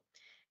school.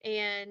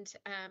 And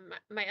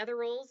my other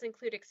roles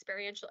include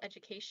experiential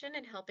education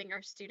and helping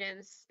our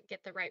students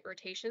get the right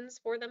rotations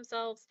for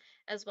themselves,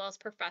 as well as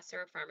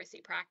professor of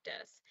pharmacy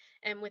practice.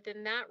 And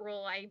within that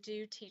role, I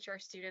do teach our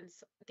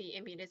students the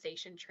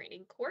immunization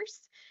training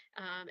course.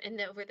 And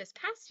over this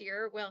past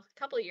year, well, a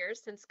couple of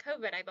years since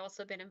COVID, I've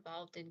also been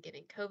involved in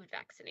giving COVID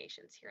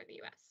vaccinations here in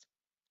the US.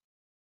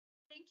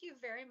 Thank you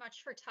very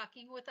much for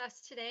talking with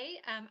us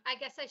today. I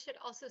guess I should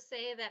also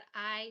say that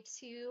I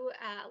too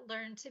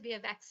learned to be a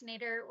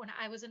vaccinator when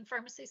I was in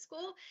pharmacy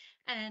school,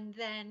 and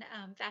then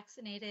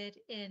vaccinated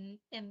in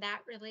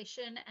that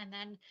relation, and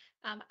then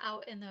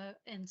out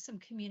in some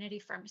community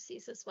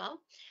pharmacies as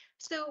well.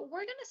 So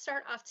we're going to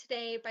start off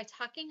today by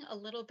talking a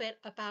little bit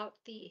about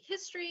the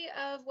history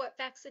of what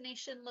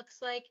vaccination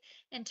looks like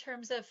in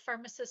terms of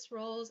pharmacist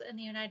roles in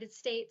the United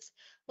States.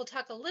 We'll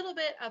talk a little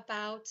bit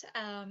about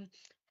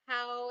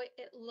how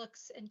it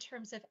looks in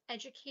terms of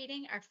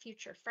educating our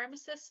future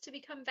pharmacists to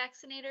become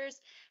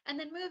vaccinators, and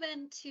then move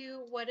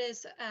into what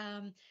is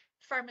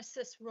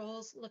pharmacist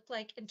roles look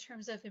like in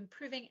terms of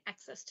improving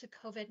access to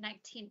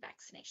COVID-19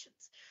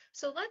 vaccinations.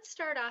 So let's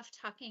start off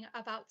talking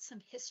about some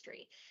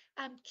history.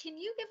 Can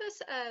you give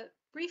us a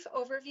brief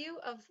overview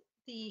of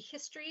the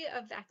history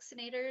of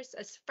vaccinators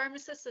as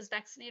pharmacists as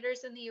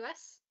vaccinators in the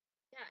US?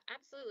 Yeah,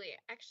 absolutely.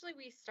 Actually,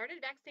 we started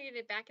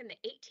vaccinating back in the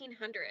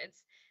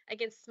 1800s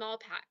against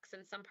smallpox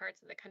in some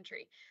parts of the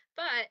country.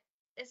 But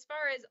as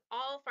far as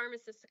all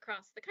pharmacists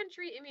across the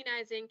country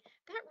immunizing,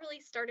 that really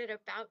started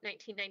about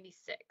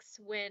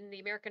 1996 when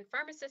the American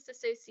Pharmacists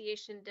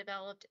Association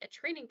developed a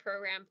training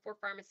program for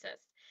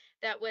pharmacists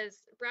that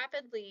was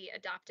rapidly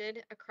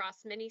adopted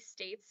across many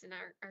states. And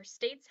our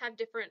states have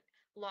different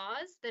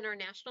laws than our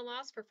national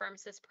laws for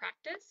pharmacist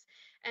practice.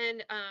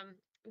 And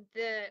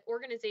the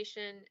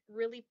organization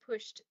really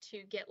pushed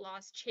to get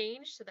laws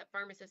changed so that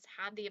pharmacists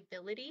had the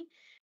ability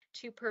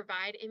to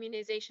provide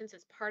immunizations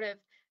as part of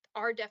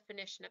our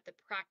definition of the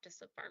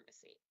practice of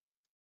pharmacy.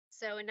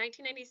 So in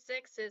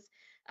 1996 is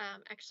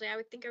actually, I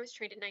would think I was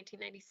trained in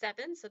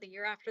 1997, so the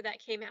year after that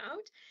came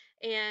out.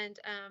 And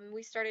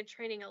we started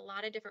training a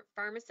lot of different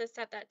pharmacists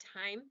at that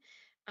time.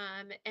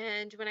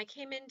 And when I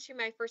came into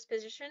my first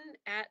position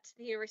at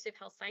the University of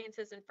Health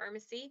Sciences and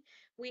Pharmacy,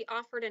 we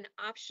offered an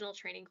optional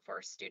training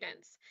for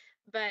students.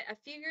 But a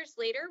few years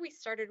later, we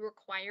started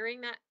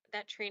requiring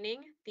that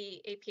training,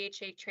 the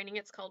APHA training.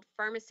 It's called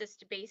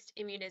Pharmacist-Based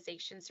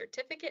Immunization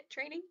Certificate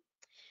Training.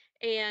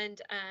 And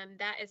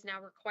that is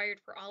now required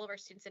for all of our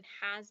students and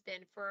has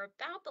been for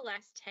about the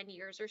last 10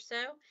 years or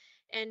so.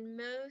 And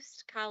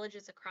most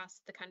colleges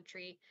across the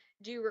country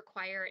do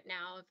require it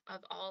now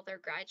of all their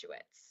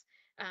graduates.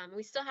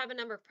 We still have a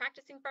number of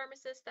practicing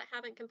pharmacists that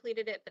haven't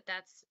completed it, but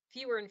that's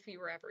fewer and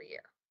fewer every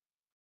year.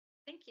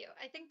 Thank you.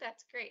 I think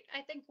that's great.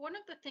 I think one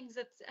of the things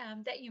that's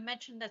that you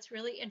mentioned that's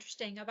really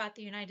interesting about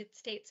the United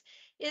States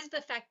is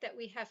the fact that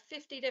we have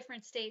 50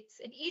 different states,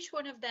 and each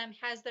one of them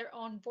has their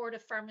own board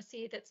of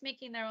pharmacy that's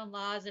making their own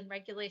laws and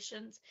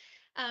regulations.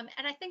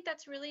 And I think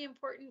that's really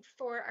important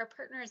for our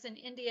partners in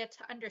India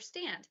to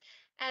understand,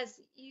 as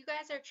you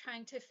guys are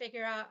trying to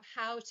figure out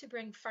how to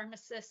bring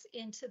pharmacists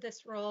into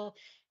this role.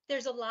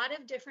 There's a lot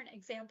of different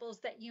examples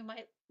that you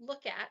might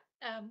look at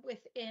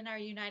within our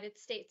United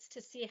States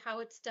to see how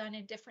it's done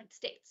in different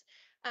states.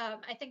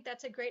 I think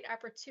that's a great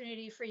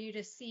opportunity for you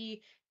to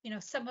see,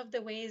 some of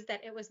the ways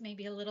that it was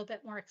maybe a little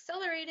bit more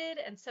accelerated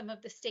and some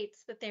of the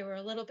states that they were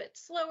a little bit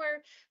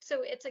slower.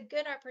 So it's a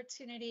good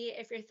opportunity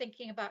if you're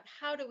thinking about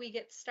how do we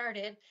get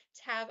started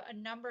to have a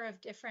number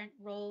of different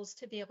roles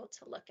to be able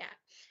to look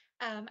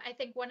at. I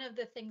think one of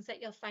the things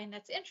that you'll find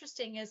that's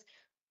interesting is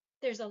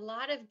there's a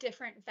lot of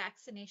different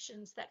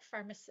vaccinations that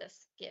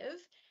pharmacists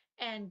give,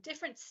 and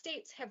different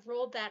states have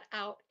rolled that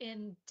out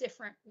in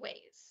different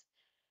ways.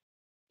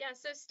 Yeah,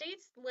 so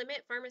states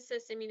limit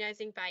pharmacists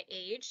immunizing by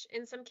age.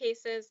 In some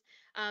cases,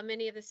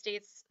 many of the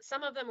states,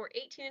 some of them were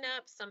 18 and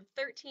up, some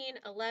 13,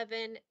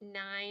 11,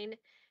 9,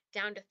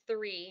 down to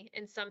 3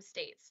 in some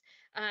states.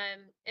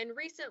 And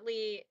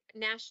recently,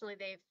 nationally,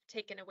 they've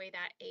taken away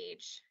that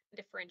age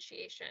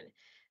differentiation.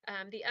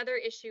 The other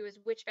issue is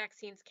which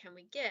vaccines can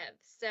we give?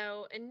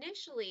 So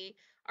initially,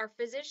 our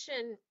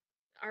physician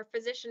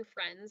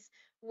friends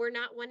were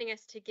not wanting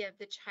us to give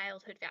the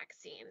childhood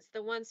vaccines,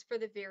 the ones for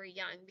the very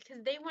young,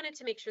 because they wanted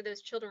to make sure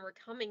those children were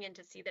coming in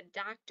to see the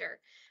doctor.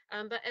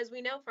 But as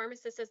we know,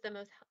 pharmacists is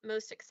the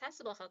most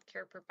accessible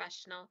healthcare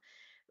professional.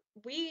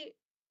 We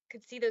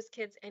could see those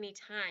kids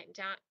anytime.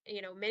 Down,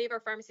 many of our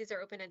pharmacies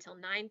are open until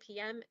 9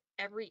 p.m.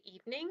 every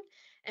evening.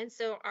 And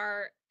so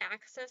our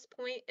access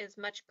point is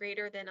much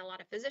greater than a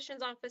lot of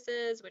physicians'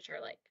 offices, which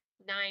are like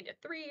 9 to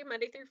 3,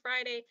 Monday through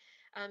Friday.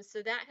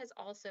 So that has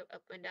also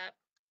opened up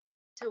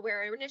to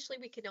where initially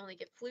we could only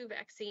give flu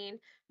vaccine,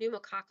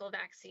 pneumococcal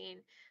vaccine,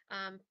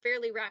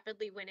 fairly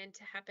rapidly went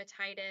into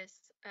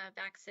hepatitis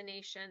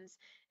vaccinations.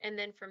 And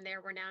then from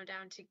there, we're now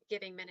down to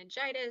giving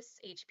meningitis,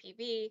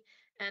 HPV,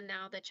 and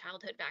now the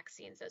childhood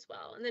vaccines as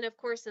well. And then of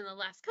course, in the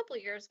last couple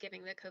of years,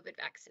 giving the COVID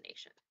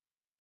vaccination.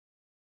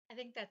 I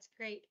think that's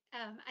great.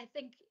 I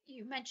think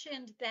you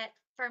mentioned that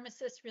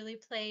pharmacists really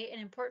play an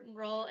important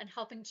role in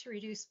helping to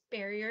reduce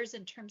barriers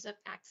in terms of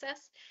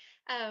access.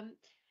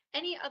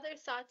 Any other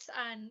thoughts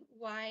on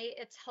why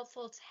it's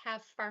helpful to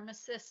have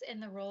pharmacists in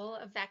the role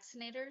of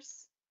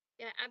vaccinators?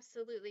 Yeah,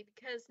 absolutely.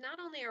 Because not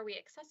only are we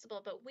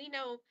accessible, but we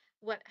know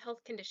what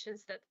health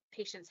conditions that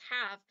patients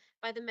have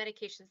by the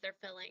medications they're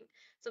filling.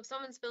 So if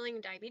someone's filling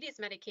diabetes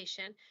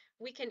medication,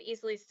 we can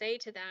easily say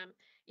to them,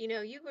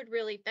 you would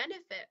really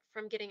benefit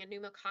from getting a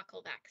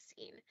pneumococcal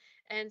vaccine.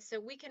 And so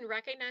we can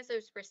recognize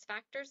those risk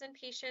factors in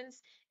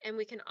patients, and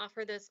we can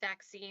offer those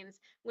vaccines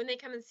when they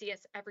come and see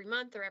us every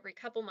month or every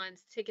couple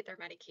months to get their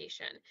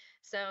medication.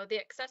 So the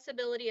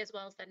accessibility as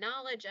well as the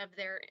knowledge of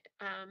their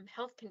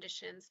health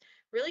conditions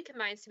really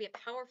combines to be a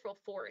powerful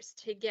force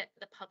to get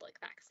the public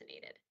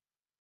vaccinated.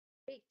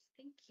 Great,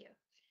 thank you.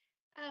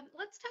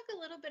 Let's talk a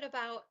little bit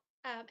about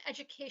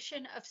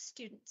education of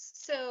students.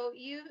 So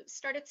you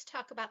started to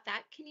talk about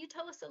that. Can you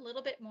tell us a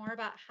little bit more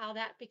about how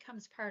that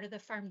becomes part of the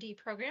pharm-d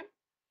program?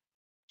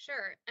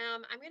 Sure.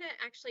 I'm going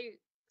to actually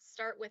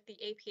start with the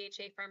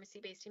APHA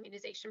pharmacy-based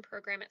immunization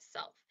program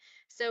itself.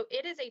 So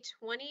it is a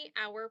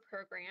 20-hour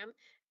program.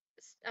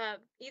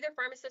 Either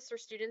pharmacists or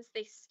students,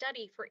 they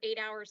study for 8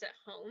 hours at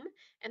home,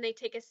 and they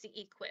take a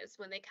CE quiz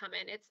when they come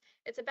in.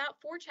 It's about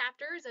 4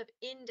 chapters of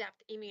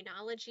in-depth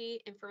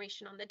immunology,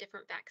 information on the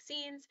different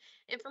vaccines,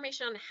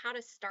 information on how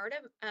to start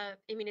a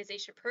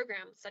immunization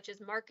program, such as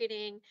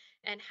marketing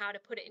and how to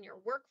put it in your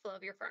workflow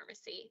of your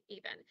pharmacy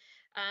even.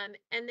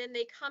 And then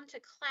they come to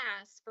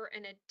class for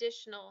an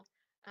additional,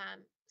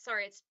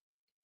 it's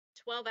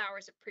 12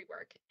 hours of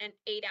pre-work and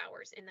 8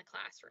 hours in the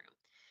classroom.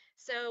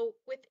 So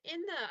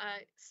within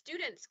the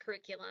students'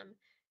 curriculum,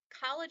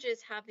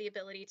 colleges have the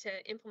ability to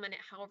implement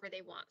it however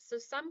they want. So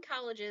some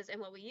colleges,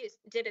 and what we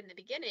did in the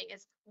beginning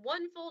is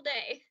one full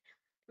day,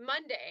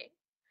 Monday,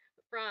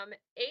 from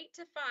 8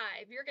 to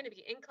 5, you're going to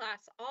be in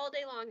class all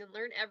day long and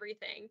learn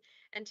everything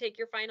and take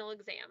your final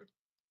exam.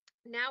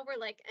 Now we're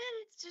like,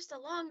 it's just a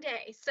long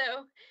day.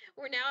 So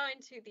we're now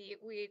into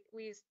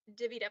we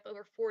divvied up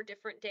over 4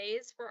 different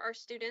days for our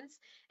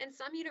students, and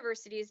some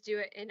universities do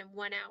it in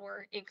 1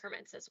 hour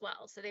increments as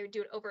well. So they would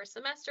do it over a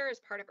semester as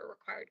part of a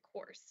required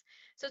course.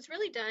 So it's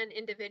really done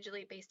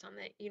individually based on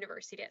the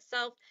university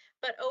itself,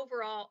 but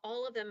overall,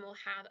 all of them will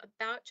have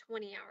about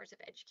 20 hours of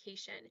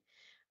education.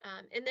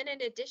 And then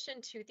in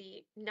addition to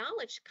the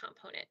knowledge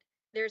component,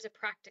 there's a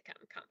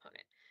practicum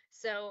component.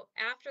 So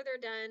after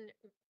they're done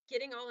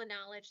getting all the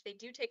knowledge, they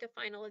do take a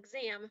final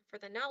exam for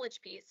the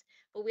knowledge piece,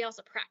 but we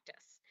also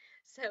practice.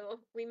 So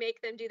we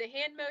make them do the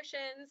hand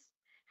motions,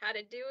 how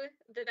to do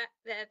the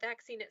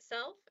vaccine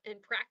itself in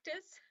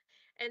practice,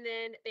 and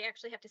then they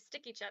actually have to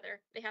stick each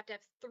other. They have to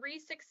have 3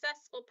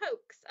 successful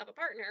pokes of a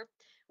partner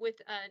with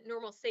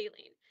normal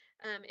saline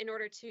in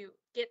order to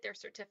get their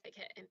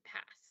certificate and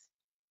pass.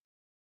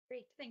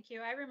 Great, thank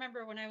you. I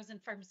remember when I was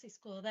in pharmacy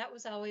school, that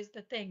was always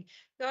the thing.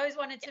 We always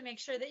wanted to make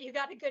sure that you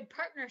got a good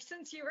partner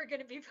since you were going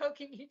to be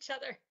poking each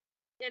other.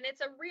 And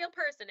it's a real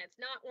person.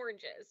 It's not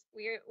oranges.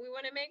 We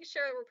want to make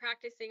sure we're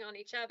practicing on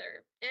each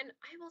other. And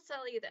I will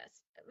tell you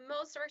this,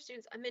 most of our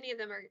students, many of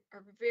them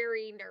are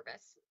very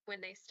nervous when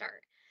they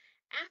start.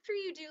 After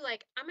you do,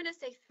 like, I'm going to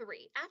say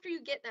 3, after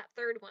you get that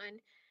 3rd one,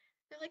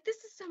 they're like,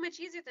 this is so much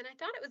easier than I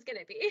thought it was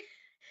going to be.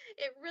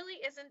 It really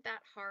isn't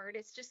that hard.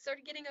 It's just sort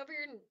of getting over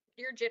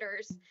your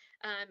jitters.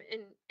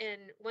 And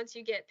once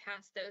you get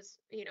past those,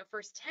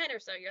 first 10 or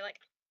so, you're like,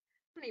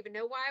 I don't even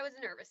know why I was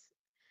nervous.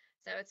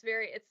 So it's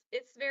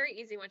very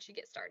easy once you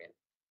get started.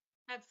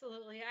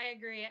 Absolutely, I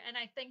agree. And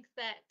I think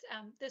that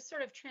this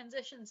sort of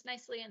transitions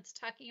nicely into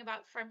talking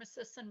about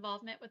pharmacists'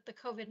 involvement with the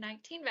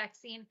COVID-19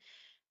 vaccine,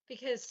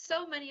 because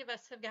so many of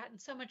us have gotten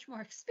so much more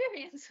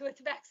experience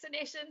with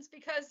vaccinations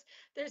because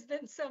there's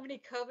been so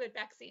many COVID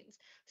vaccines.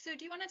 So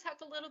do you want to talk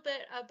a little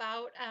bit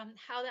about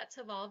how that's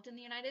evolved in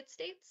the United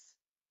States?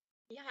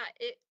 Yeah,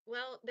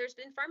 there's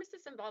been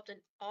pharmacists involved in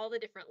all the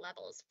different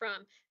levels,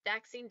 from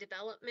vaccine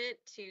development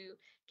to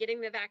getting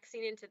the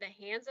vaccine into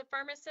the hands of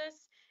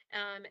pharmacists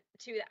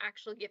to the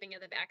actual giving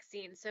of the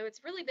vaccine. So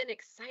it's really been an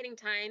exciting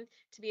time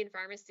to be in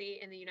pharmacy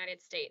in the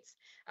United States.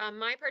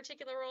 My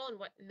particular role and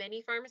what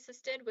many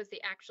pharmacists did was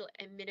the actual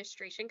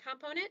administration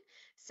component.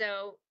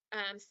 So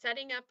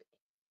setting up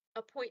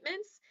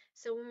appointments.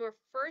 So when we're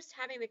first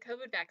having the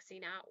COVID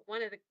vaccine out,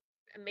 one of the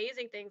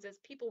amazing things is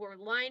people were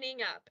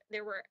lining up.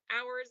 There were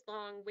hours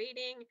long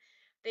waiting.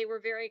 They were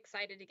very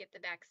excited to get the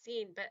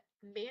vaccine, but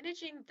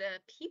managing the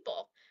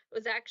people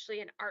was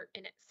actually an art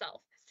in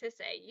itself. to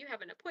say, you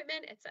have an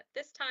appointment, it's at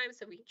this time.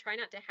 So we try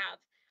not to have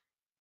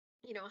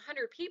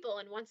 100 people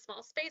in one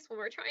small space when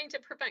we're trying to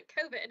prevent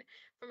COVID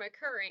from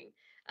occurring.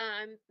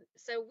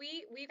 So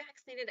we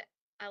vaccinated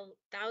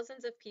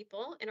thousands of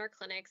people in our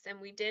clinics,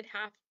 and we did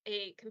have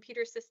a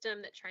computer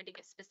system that tried to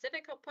get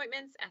specific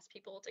appointments, ask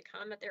people to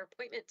come at their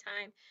appointment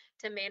time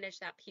to manage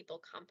that people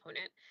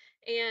component.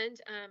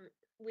 And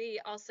we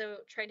also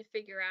try to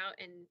figure out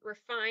and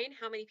refine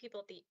how many people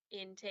at the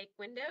intake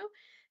window,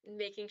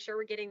 making sure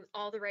we're getting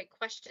all the right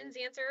questions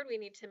answered. We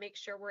need to make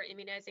sure we're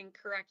immunizing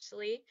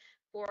correctly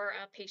for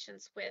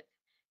patients with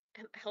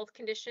health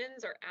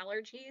conditions or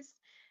allergies.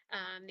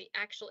 The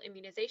actual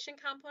immunization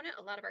component,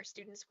 a lot of our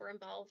students were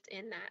involved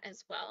in that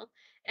as well.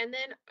 And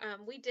then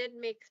we did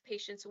make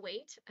patients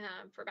wait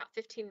for about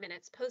 15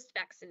 minutes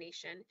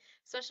post-vaccination,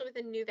 especially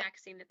with a new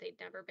vaccine that they'd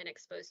never been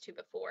exposed to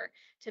before,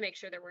 to make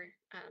sure there were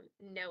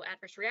no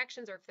adverse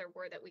reactions, or if there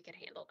were, that we could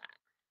handle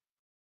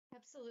that.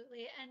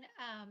 Absolutely.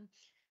 And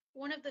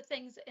one of the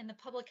things in the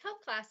public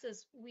health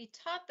classes, we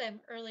taught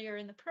them earlier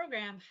in the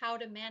program how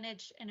to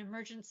manage an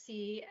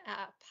emergency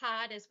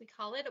pod, as we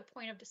call it, a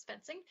point of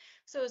dispensing.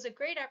 So it was a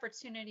great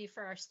opportunity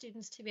for our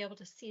students to be able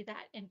to see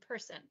that in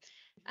person.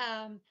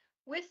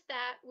 With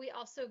that, we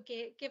also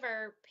give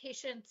our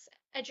patients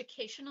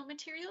educational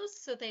materials,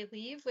 so they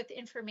leave with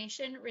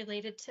information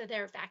related to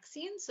their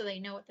vaccine, so they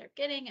know what they're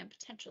getting and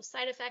potential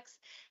side effects,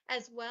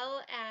 as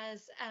well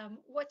as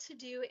what to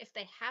do if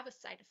they have a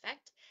side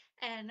effect.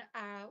 And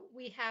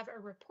we have a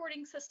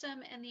reporting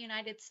system in the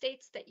United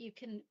States that you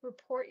can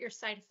report your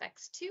side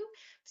effects to.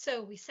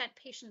 So we sent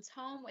patients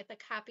home with a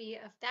copy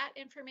of that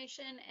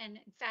information. And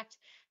in fact,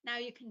 now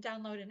you can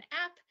download an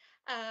app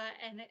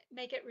and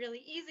make it really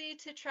easy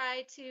to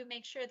try to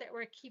make sure that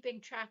we're keeping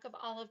track of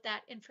all of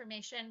that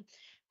information.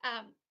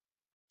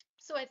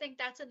 So I think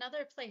that's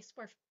another place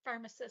where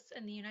pharmacists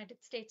in the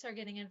United States are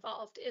getting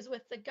involved, is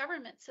with the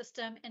government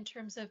system in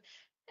terms of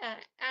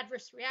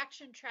adverse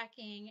reaction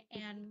tracking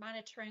and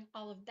monitoring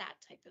all of that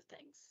type of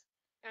things.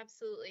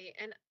 Absolutely.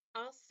 And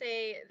I'll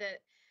say that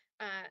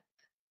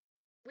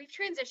we've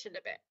transitioned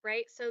a bit,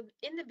 right? So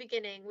in the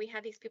beginning, we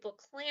had these people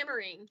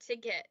clamoring to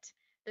get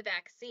the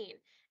vaccine.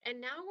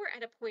 And now we're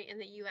at a point in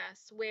the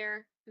US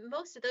where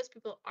most of those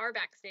people are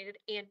vaccinated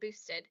and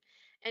boosted.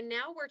 And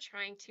now we're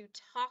trying to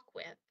talk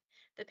with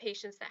the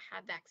patients that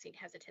have vaccine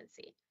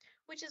hesitancy,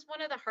 which is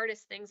one of the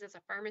hardest things as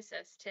a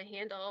pharmacist to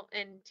handle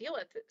and deal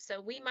with.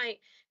 So we might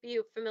be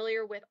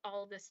familiar with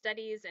all the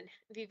studies and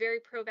be very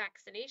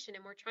pro-vaccination,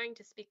 and we're trying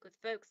to speak with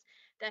folks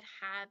that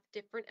have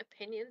different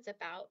opinions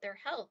about their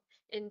health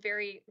in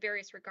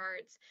various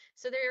regards.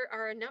 So there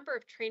are a number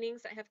of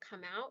trainings that have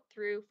come out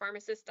through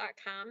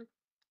pharmacist.com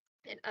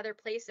and other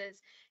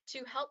places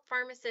to help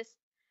pharmacists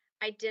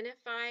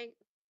identify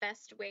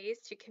best ways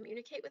to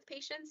communicate with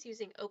patients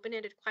using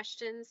open-ended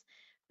questions,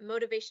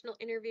 motivational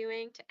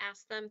interviewing to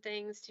ask them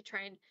things to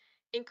try and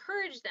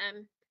encourage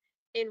them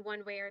in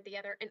one way or the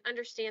other and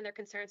understand their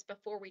concerns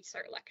before we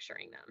start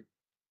lecturing them.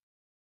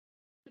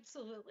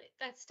 Absolutely.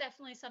 That's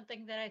definitely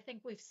something that I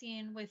think we've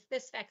seen with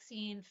this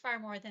vaccine far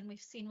more than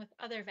we've seen with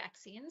other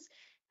vaccines.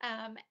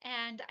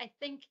 And I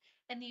think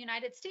in the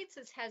United States,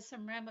 this has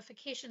some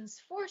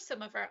ramifications for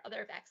some of our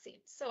other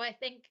vaccines. So I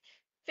think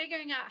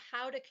figuring out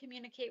how to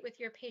communicate with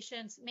your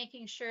patients,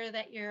 making sure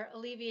that you're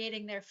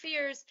alleviating their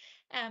fears,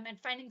 and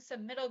finding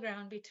some middle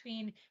ground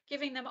between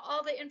giving them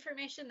all the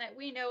information that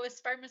we know as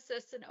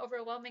pharmacists and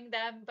overwhelming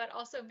them, but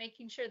also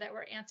making sure that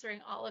we're answering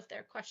all of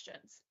their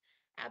questions.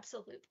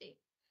 Absolutely.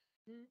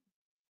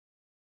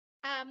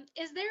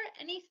 Is there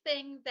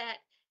anything that,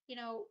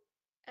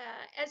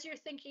 as you're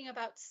thinking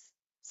about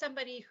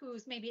somebody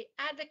who's maybe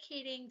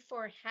advocating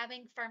for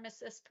having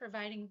pharmacists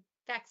providing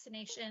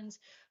vaccinations,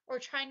 or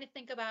trying to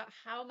think about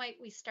how might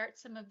we start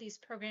some of these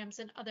programs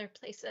in other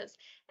places,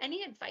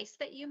 any advice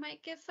that you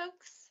might give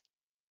folks?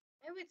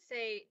 I would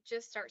say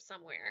just start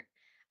somewhere.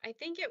 I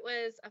think it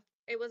was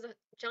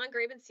John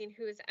Grabenstein,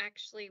 who is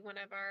actually one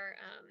of our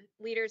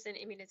leaders in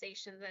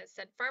immunization, that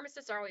said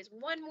pharmacists are always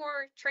one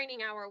more training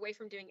hour away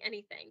from doing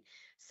anything.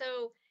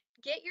 So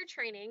get your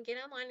training, get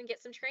online and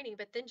get some training,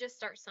 but then just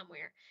start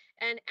somewhere.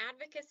 And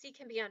advocacy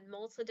can be on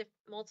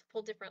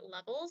multiple different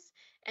levels.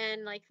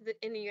 And like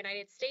in the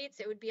United States,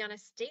 it would be on a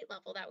state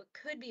level that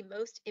could be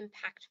most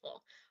impactful,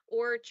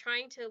 or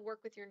trying to work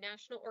with your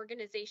national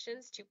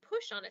organizations to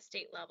push on a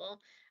state level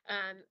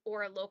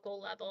or a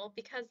local level,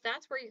 because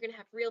that's where you're going to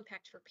have real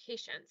impact for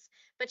patients.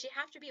 But you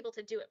have to be able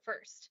to do it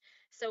first.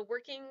 So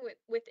working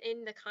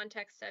within the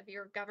context of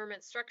your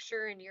government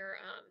structure and your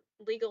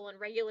legal and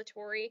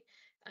regulatory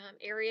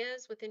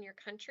areas within your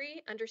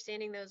country,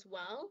 understanding those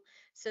well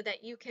so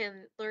that you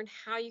can learn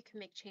how you can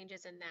make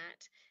changes in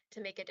that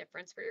to make a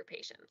difference for your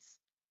patients.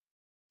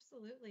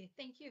 Absolutely.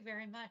 Thank you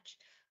very much.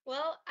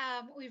 Well,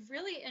 we've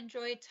really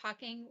enjoyed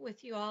talking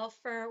with you all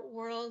for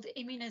World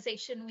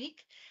Immunization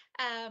Week.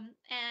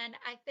 And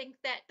I think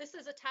that this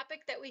is a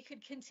topic that we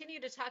could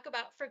continue to talk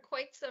about for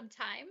quite some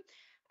time.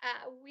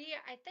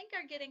 I think,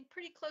 are getting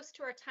pretty close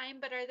to our time,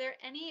 but are there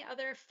any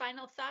other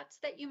final thoughts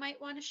that you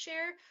might want to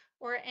share,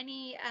 or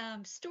any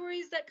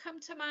stories that come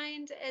to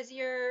mind as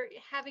you're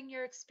having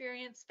your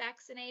experience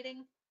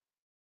vaccinating?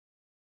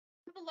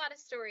 I have a lot of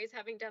stories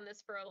having done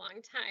this for a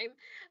long time,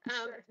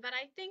 Sure. but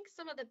I think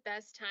some of the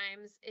best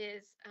times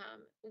is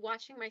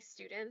watching my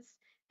students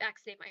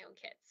vaccinate my own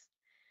kids.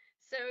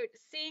 So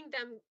seeing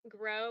them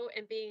grow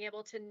and being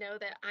able to know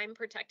that I'm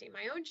protecting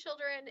my own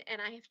children,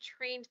 and I have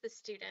trained the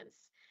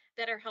students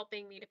that are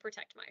helping me to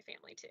protect my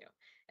family too.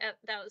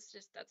 That's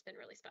been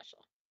really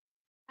special.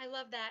 I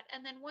love that.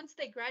 And then once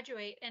they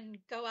graduate and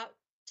go out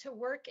to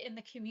work in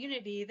the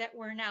community that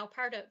we're now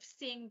part of,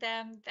 seeing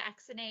them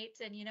vaccinate,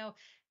 and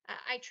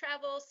I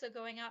travel, so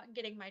going out and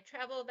getting my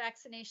travel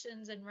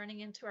vaccinations and running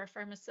into our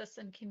pharmacists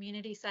and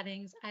community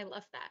settings, I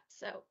love that.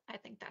 So I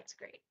think that's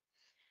great.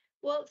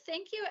 Well,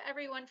 thank you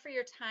everyone for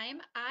your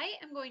time. I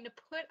am going to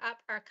put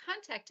up our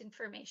contact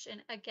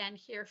information again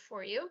here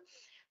for you.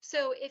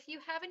 So if you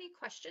have any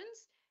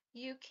questions,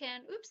 you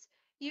can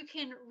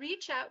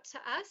reach out to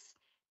us.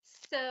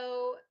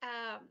 So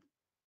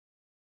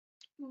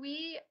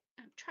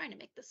I'm trying to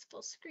make this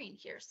full screen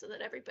here so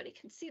that everybody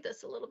can see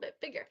this a little bit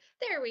bigger.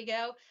 There we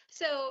go.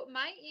 So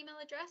my email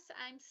address,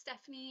 I'm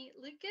Stephanie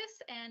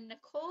Lucas, and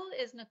Nicole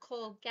is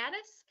Nicole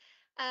Gaddis.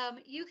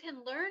 You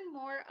can learn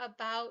more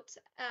about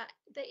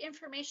the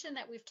information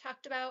that we've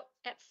talked about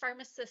at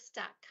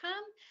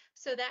pharmacist.com.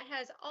 So that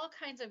has all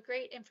kinds of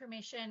great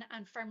information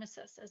on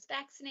pharmacists as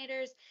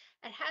vaccinators.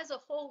 It has a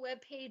whole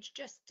webpage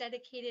just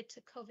dedicated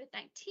to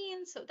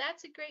COVID-19. So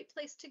that's a great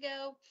place to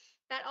go.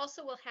 That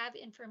also will have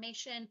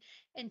information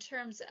in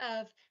terms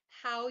of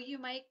how you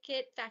might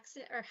get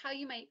vaccinated, or how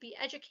you might be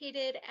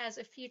educated as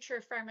a future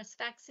pharmacist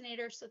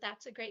vaccinator. So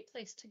that's a great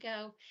place to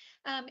go.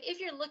 If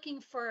you're looking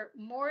for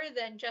more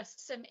than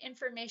just some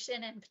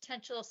information and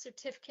potential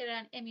certificate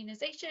on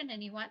immunization,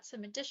 and you want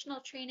some additional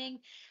training,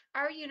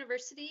 our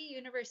university,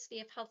 University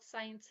of Health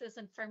Sciences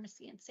and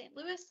Pharmacy in St.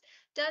 Louis,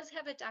 does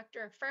have a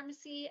Doctor of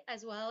Pharmacy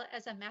as well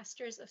as a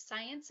Master's of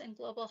Science in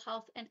Global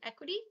Health and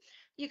Equity.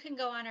 You can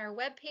go on our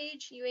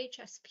webpage,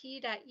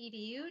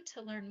 uhsp.edu,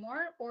 to learn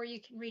more, or you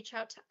can reach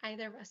out to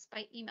either of us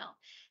by email.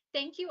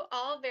 Thank you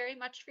all very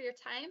much for your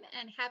time,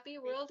 and happy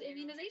World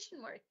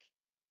Immunization Work.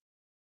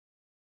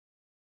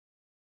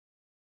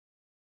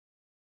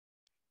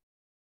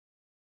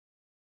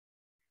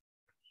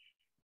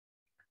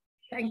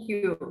 Thank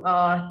you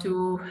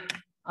to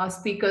our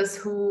speakers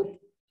who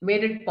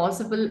made it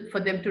possible for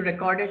them to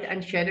record it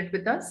and share it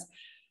with us.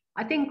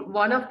 I think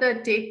one of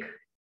the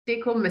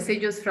take-home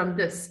messages from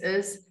this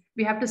is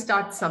we have to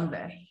start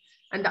somewhere.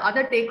 And the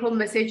other take-home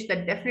message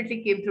that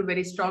definitely came through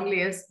very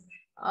strongly is,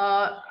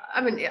 I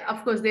mean,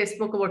 of course, they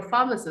spoke about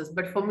pharmacists,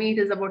 but for me, it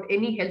is about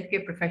any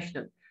healthcare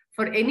professional.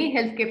 For any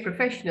healthcare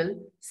professional,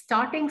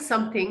 starting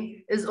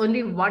something is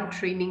only one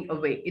training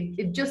away.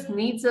 It just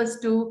needs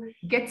us to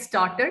get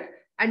started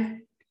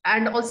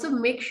and also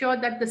make sure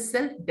that the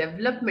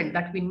self-development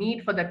that we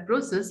need for that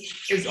process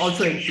is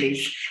also in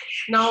place.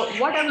 Now,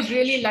 what I would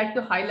really like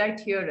to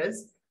highlight here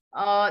is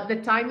the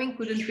timing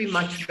couldn't be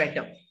much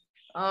better.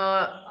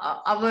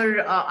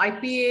 Our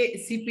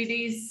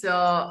IPACPD's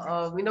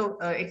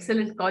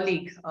excellent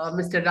colleague,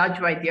 Mr. Raj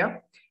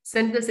Vaidya,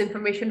 sent this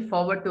information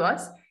forward to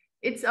us.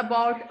 It's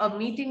about a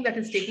meeting that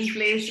is taking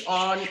place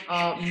on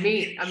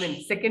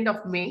 2nd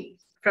of May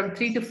from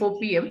 3 to 4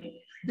 p.m.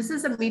 This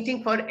is a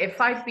meeting for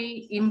FIP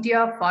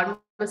India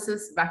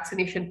Pharmacist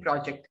Vaccination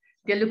Project.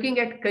 They're looking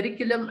at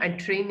curriculum and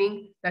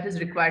training that is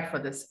required for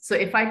this. So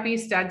FIP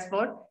stands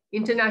for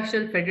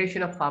International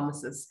Federation of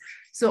Pharmacists.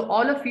 So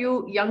all of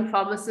you young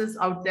pharmacists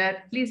out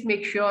there, please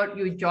make sure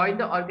you join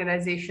the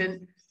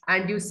organization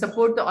and you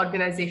support the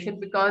organization,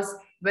 because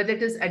whether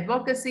it is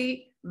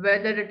advocacy,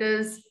 whether it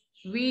is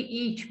we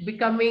each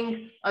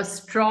becoming a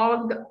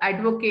strong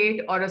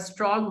advocate or a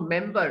strong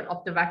member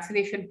of the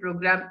vaccination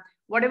program,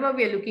 whatever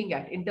we are looking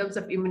at in terms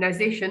of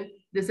immunization,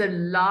 there's a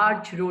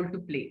large role to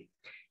play.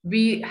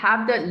 We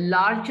have the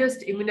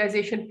largest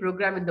immunization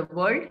program in the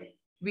world.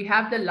 We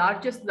have the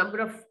largest number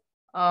of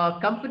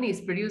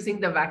companies producing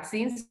the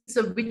vaccines.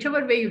 So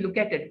whichever way you look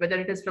at it, whether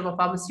it is from a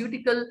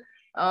pharmaceutical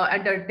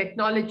and a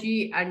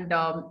technology and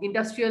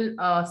industrial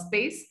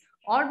space,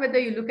 or whether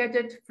you look at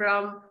it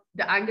from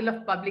the angle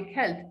of public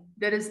health,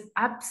 there is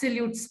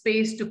absolute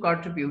space to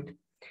contribute.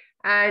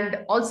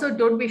 And also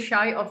don't be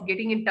shy of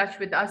getting in touch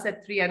with us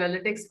at 3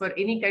 Analytics for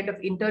any kind of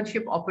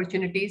internship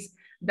opportunities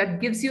that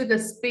gives you the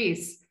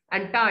space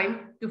and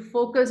time to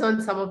focus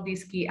on some of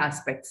these key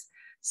aspects.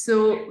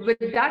 So with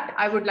that,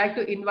 I would like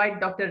to invite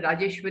Dr.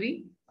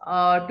 Rajeshwari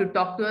to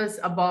talk to us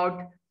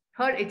about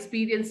her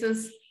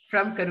experiences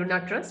from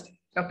Karuna Trust.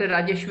 Dr.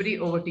 Rajeshwari,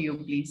 over to you,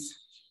 please.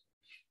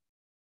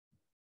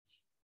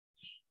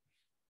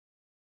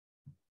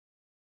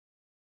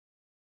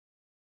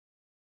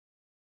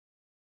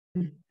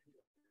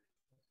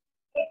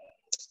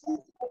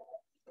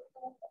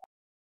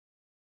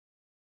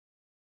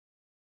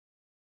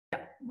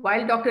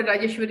 While Dr.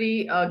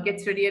 Rajeshwari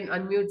gets ready and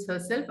unmutes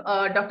herself,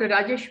 Dr.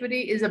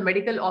 Rajeshwari is a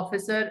medical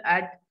officer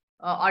at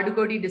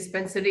Adugodi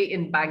Dispensary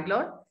in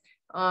Bangalore.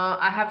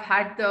 I have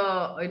had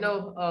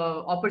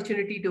the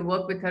opportunity to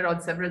work with her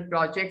on several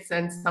projects,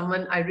 and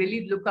someone I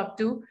really look up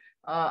to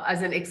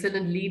as an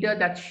excellent leader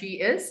that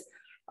she is.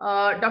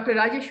 Dr.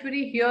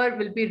 Rajeshwari here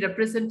will be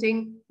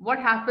representing what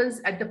happens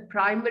at the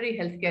primary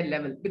healthcare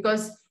level,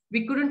 because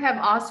we couldn't have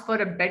asked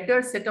for a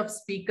better set of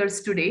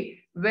speakers today,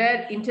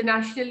 where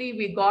internationally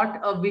we got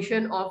a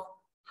vision of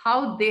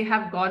how they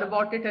have gone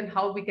about it and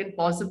how we can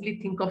possibly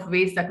think of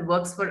ways that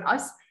works for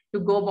us to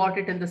go about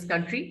it in this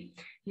country.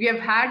 We have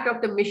had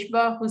Dr.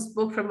 Mishba, who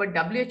spoke from a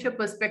WHO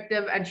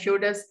perspective and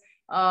showed us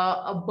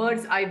a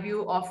bird's eye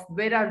view of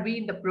where are we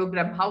in the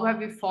program, how have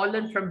we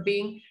fallen from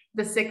being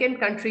the second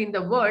country in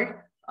the world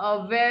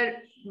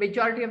where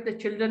majority of the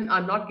children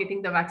are not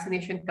getting the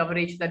vaccination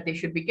coverage that they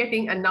should be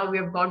getting, and now we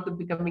have gone to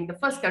becoming the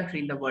first country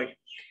in the world.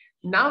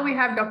 Now we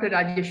have Dr.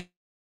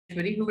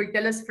 Rajeshwari, who will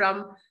tell us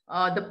from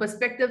the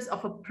perspectives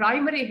of a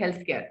primary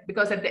healthcare,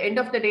 because at the end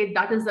of the day,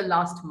 that is the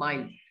last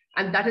mile.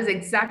 And that is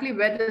exactly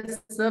where the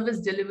service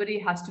delivery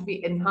has to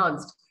be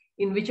enhanced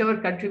in whichever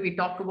country we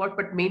talk about,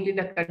 but mainly in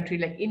a country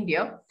like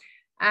India.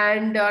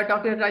 And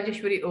Dr.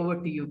 Rajeshwari,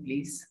 over to you,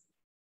 please.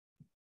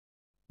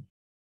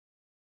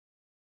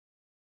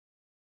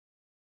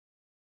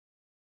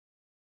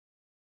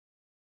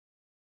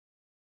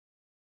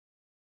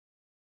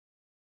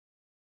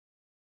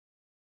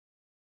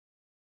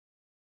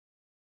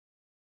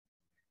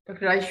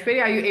 Dr.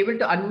 Rajeshwari, are you able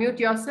to unmute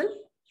yourself?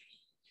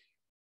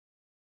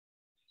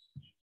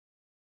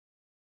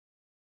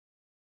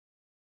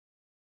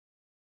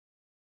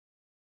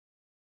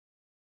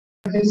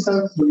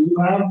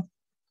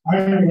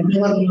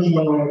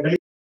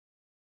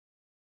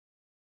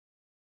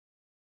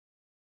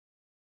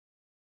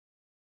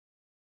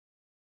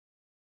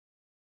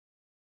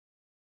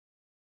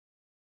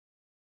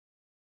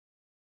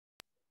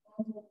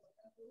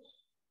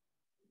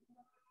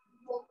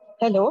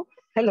 Hello.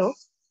 Hello.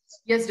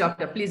 Yes,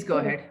 doctor, please go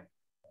ahead.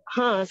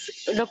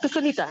 Dr.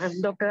 Sunita,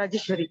 I'm Dr.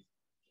 Rajeshwari.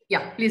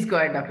 Yeah, please go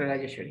ahead, Dr.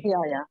 Rajeshwari.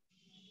 Yeah.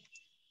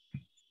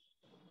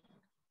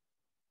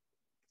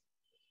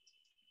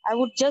 I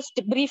would just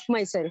brief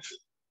myself.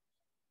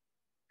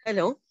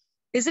 Hello.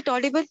 Is it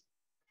audible?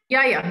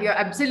 Yeah, you're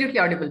absolutely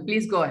audible.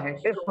 Please go ahead.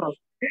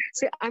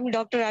 So I'm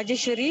Dr.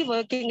 Rajeshwari,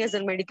 working as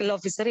a medical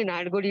officer in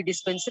Adgodi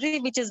Dispensary,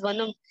 which is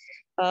one of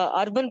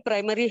urban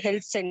primary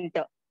health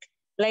center.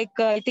 Like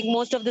I think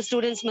most of the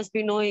students must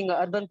be knowing,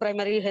 urban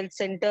primary health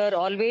center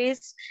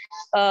always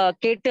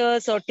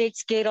caters or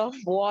takes care of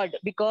ward,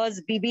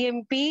 because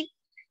BBMP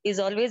is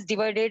always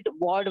divided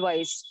ward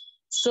wise.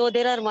 So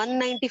there are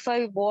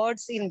 195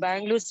 wards in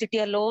Bangalore city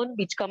alone,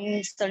 which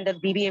comes under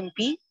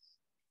BBMP.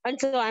 And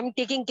so I'm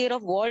taking care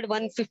of ward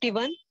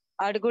 151.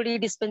 Adgodi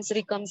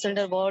Dispensary comes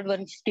under ward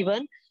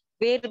 151,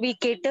 where we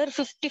cater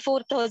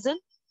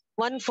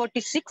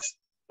 54,146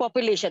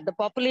 population. The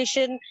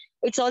population,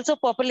 it's also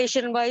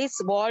population wise,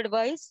 ward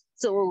wise.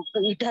 So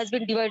it has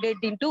been divided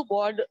into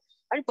ward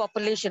and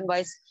population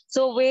wise.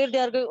 So where they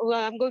are,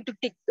 I'm going to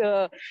take,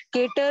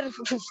 cater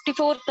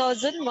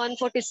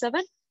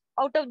 54,147.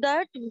 Out of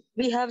that,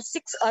 we have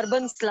 6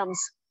 urban slums.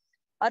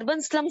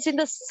 Urban slums in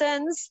the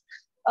sense,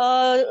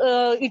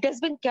 it has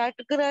been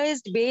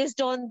categorized based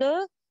on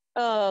the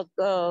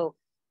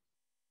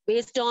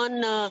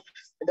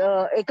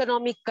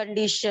economic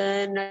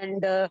condition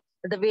and the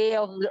way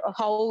of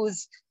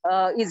house.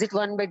 Is it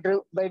one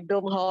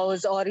bedroom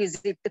house, or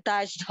is it a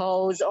thatched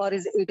house, or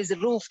is it a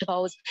roofed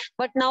house?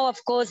 But now,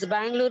 of course,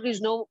 Bangalore is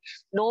no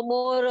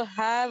more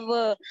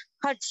have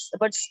huts,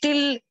 but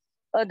still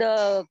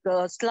the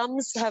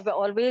slums have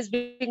always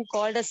been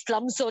called as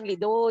slums only,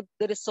 though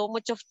there is so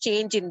much of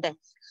change in them.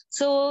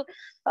 So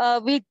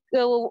we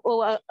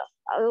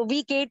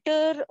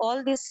cater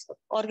all this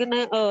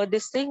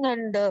this thing,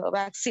 and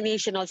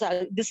vaccination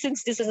also.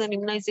 Since this is an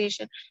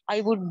immunization,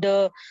 I would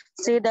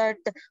say that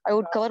I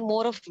would cover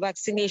more of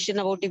vaccination,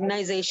 about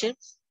immunization.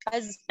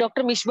 As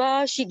Dr.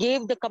 Mishba, she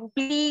gave the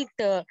complete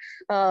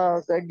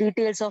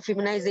details of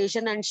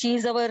immunization, and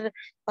she's our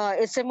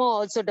SMO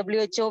also,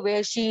 WHO,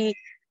 where she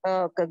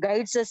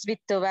guides us with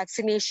the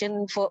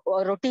vaccination for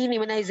routine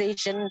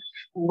immunization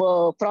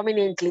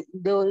prominently.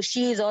 Though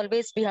she is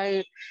always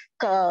behind,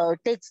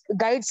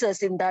 guides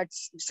us in that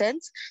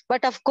sense.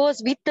 But of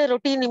course, with the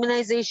routine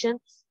immunization,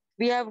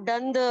 we have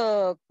done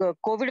the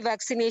COVID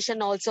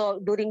vaccination also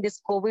during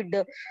this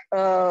COVID,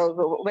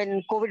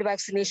 when COVID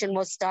vaccination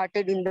was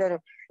started in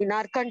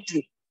our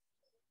country.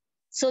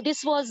 So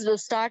this was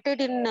started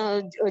in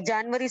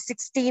January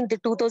 16th,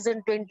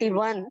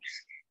 2021,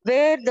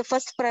 where the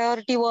first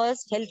priority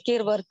was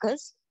healthcare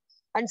workers.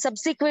 And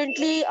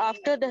subsequently,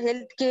 after the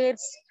healthcare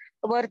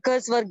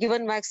workers were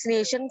given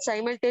vaccination,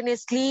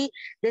 simultaneously,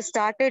 they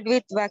started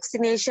with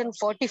vaccination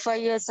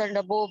 45 years and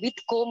above with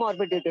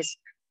comorbidities.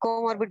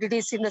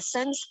 Comorbidities in the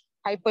sense,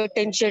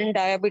 hypertension,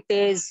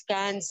 diabetes,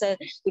 cancer,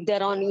 if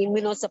they're on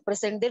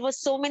immunosuppressant. There were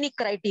so many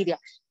criteria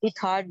with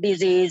heart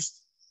disease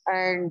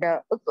and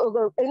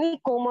any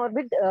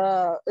comorbid.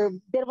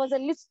 There was a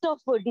list of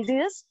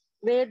diseases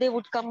where they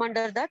would come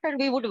under that, and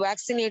we would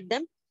vaccinate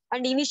them.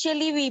 And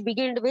initially we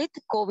began with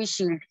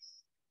Covishield.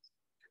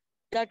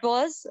 That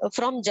was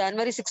from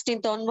January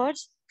 16th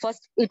onwards.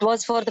 First, it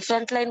was for the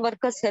frontline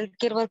workers,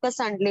 healthcare workers,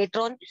 and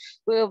later on,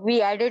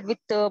 we added with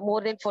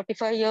more than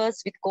 45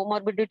 years with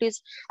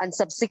comorbidities, and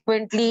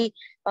subsequently,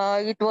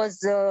 it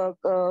was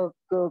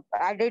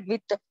added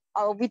with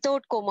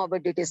without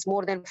comorbidities,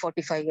 more than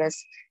 45 years.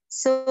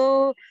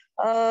 So,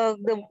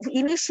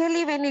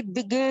 initially when it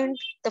began,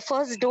 the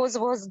first dose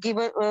was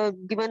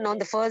given on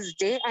the first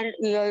day, and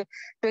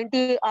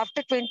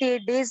after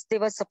 28 days they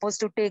were supposed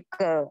to take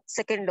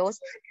second dose.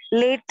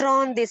 Later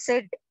on, they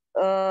said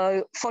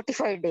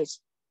 45 days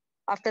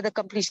after the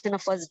completion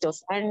of first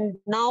dose, and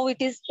now it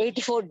is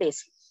 84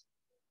 days.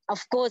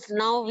 Of course,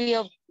 now we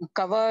have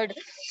covered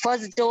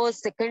first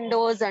dose, second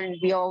dose, and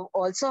we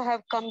also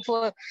have come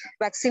for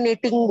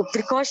vaccinating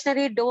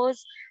precautionary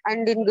dose.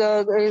 And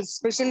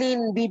especially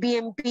in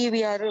BBMP,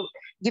 we are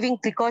giving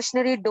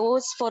precautionary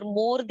dose for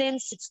more than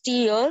 60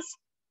 years,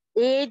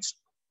 age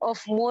of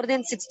more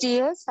than 60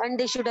 years, and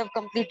they should have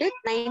completed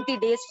 90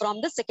 days from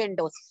the second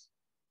dose.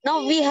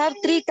 Now we have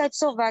 3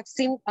 types of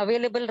vaccine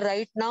available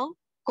right now.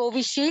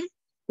 Covishield,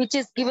 which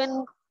is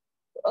given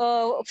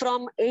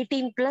from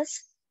 18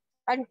 plus,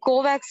 and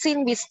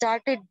Covaxin we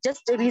started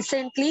just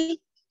recently,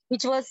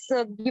 which was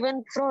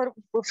given for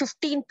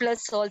 15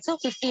 plus also,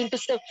 15 to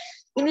 7.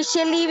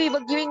 Initially we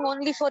were giving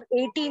only for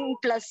 18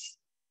 plus,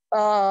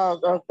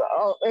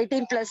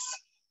 18 plus.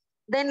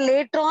 Then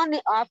later on,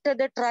 after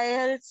the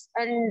trials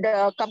and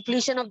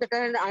completion of the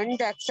trial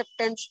and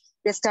acceptance,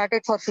 they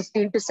started for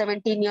 15 to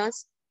 17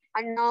 years.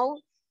 And now,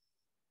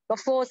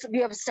 of course, we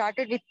have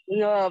started with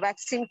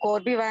vaccine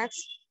Corbevax,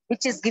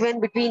 which is given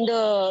between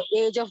the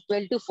age of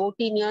 12 to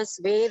 14 years,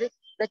 where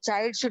the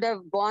child should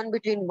have born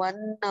between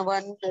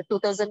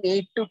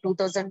 2008 to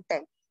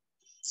 2010.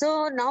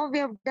 So now we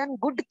have done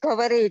good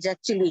coverage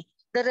actually.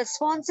 The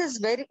response is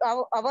very,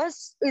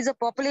 ours is a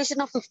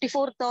population of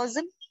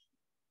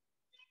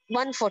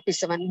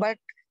 54,147, but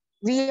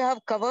we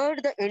have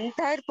covered the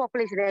entire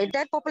population. The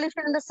entire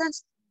population in the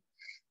sense,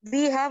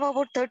 we have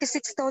about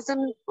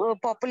 36,000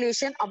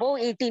 population above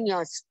 18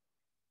 years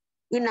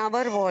in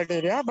our ward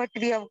area, but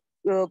we have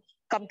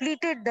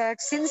completed that.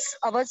 Since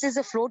ours is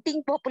a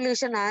floating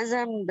population, as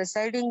I'm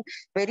residing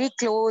very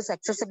close,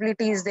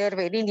 accessibility is there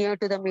very near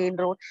to the main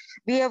road.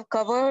 We have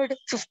covered,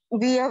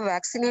 we have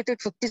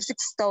vaccinated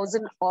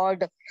 56,000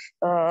 odd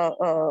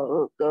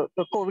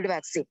COVID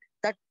vaccine,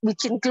 that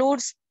which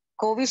includes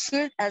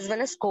Covishield as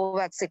well as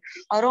Covaxin.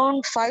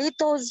 Around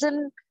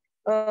 5,000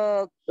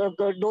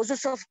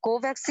 doses of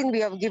Covaxin we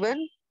have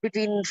given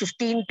between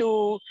 15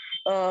 to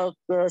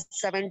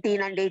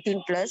 17 and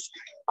 18 plus.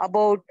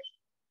 About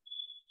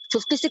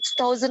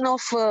 56,000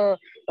 of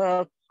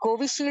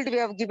Covishield we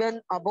have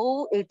given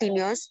above 18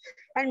 years.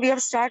 And we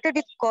have started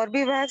with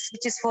Corbevax,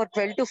 which is for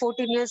 12 to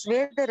 14 years,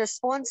 where the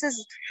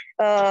responses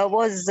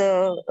was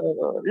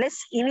less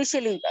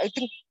initially. I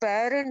think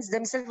parents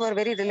themselves were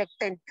very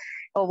reluctant.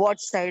 What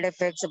side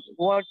effects,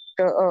 what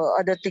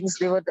other things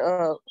they were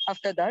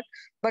after that.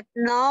 But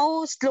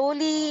now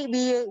slowly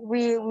we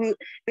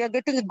are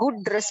getting a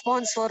good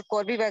response for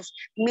Corbevax.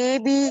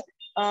 Maybe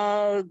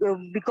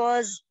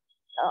because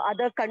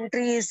other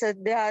countries,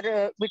 they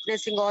are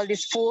witnessing all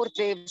this fourth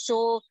wave.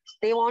 So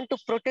they want to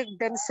protect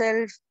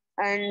themselves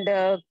and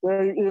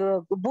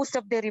boost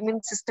up their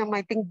immune system.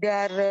 I think they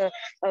are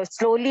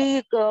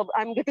slowly,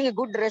 I'm getting a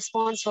good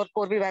response for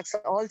Corbevax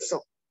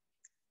also.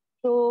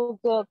 So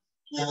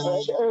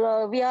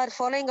we are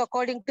following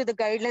according to the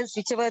guidelines,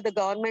 whichever the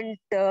government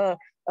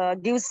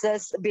gives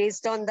us.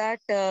 Based on that,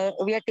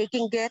 we are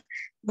taking care.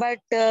 But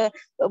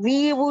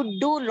we would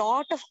do a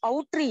lot of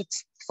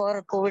outreach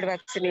for COVID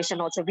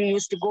vaccination also. We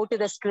used to go to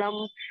the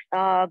slum,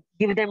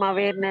 give them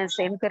awareness,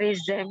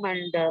 encourage them,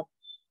 and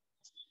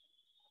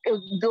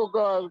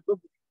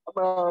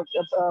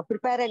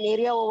prepare an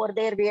area over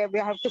there. We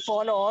have to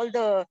follow all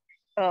the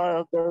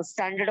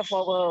standard of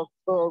our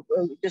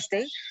this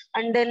thing.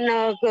 And then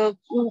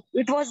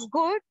it was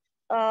good.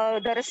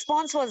 The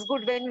response was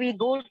good when we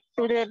go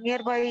to the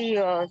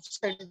nearby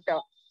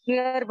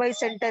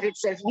center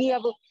itself. We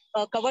have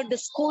covered the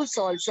schools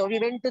also. We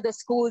went to the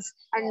schools,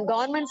 and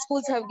government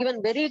schools have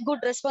given very good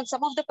response.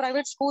 Some of the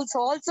private schools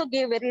also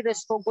gave very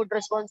good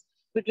response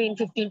between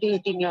 15 to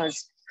 18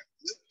 years.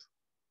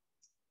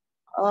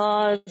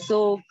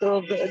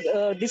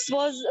 This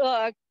was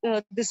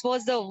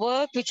the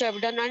work which I've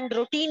done. And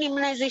routine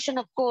immunization,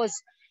 of course,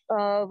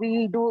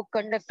 we do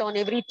conduct on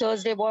every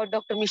Thursday. What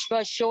Dr.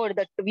 Mishra showed,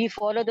 that we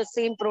follow the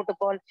same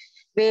protocol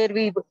where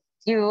we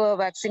give a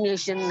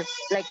vaccination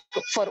like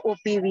for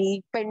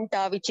OPV,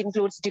 Penta, which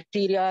includes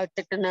diphtheria,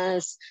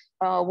 tetanus,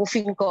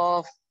 whooping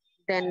cough,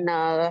 then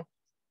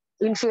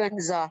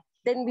influenza.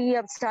 Then we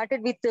have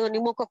started with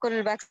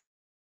pneumococcal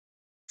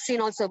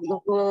vaccine also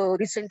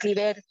recently,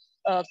 where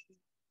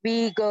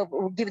we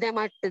give them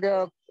at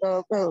the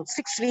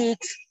 6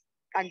 weeks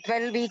and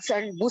 12 weeks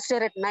and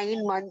booster at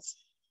 9 months.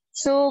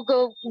 So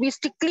we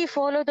strictly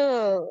follow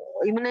the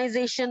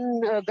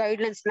immunization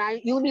guidelines,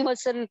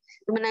 universal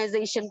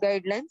immunization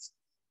guidelines.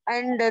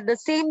 And the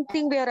same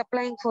thing we are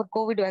applying for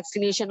COVID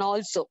vaccination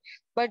also.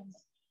 But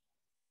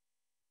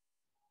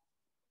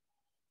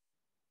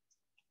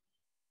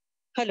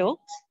Hello.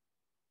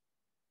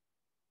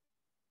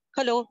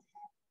 Hello.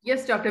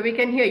 Yes, doctor, we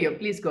can hear you.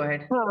 Please go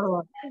ahead.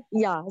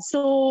 Yeah.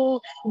 So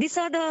these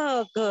are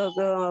the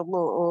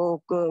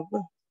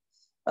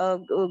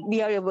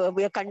we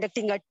are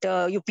conducting at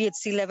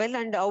UPHC level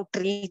and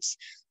outreach.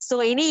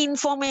 So any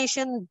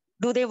information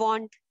do they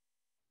want?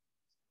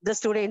 The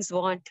students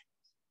want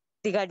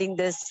regarding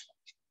this?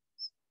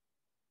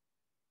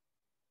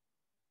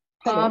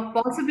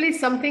 Possibly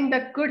something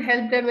that could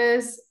help them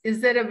is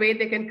there a way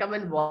they can come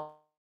and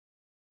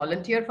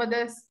volunteer for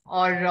this,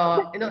 or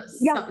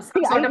some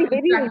sort of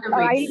interactive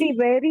I'll ways? be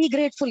very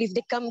grateful if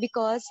they come,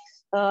 because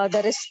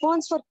the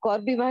response for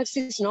Corbevax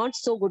is not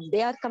so good.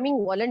 They are coming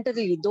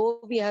voluntarily, though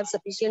we have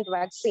sufficient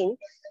vaccine.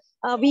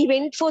 We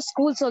went for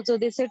schools also.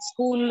 They said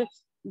school,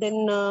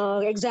 then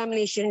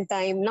examination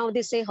time. Now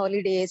they say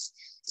holidays.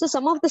 So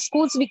some of the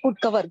schools we could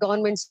cover,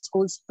 government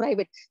schools,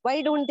 private.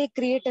 Why don't they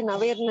create an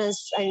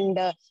awareness and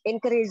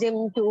encourage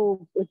them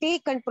to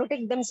take and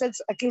protect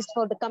themselves, at least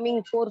for the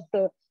coming fourth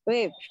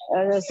wave?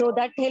 So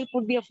that help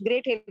would be of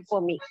great help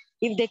for me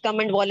if they come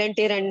and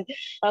volunteer and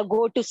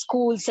go to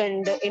schools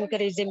and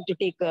encourage them to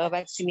take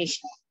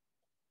vaccination.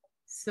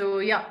 So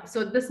yeah,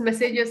 so this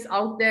message is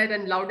out there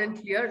and loud and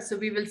clear. So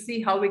we will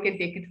see how we can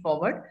take it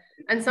forward.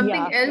 And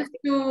something else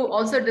to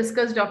also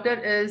discuss, doctor,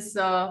 is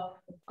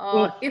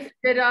if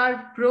there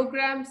are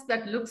programs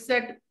that looks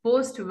at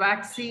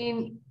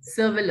post-vaccine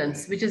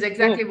surveillance, which is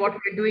exactly what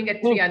we're doing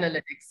at 3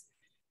 Analytics,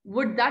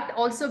 would that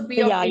also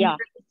be of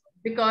interest?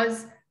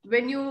 Because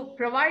when you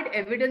provide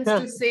evidence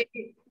to say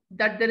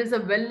that there is a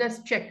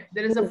wellness check,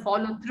 there is a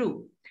follow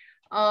through,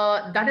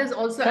 that is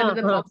also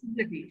another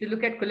possibility to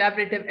look at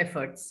collaborative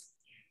efforts.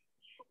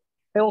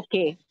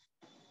 Okay.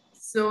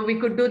 So we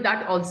could do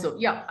that also.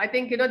 Yeah, I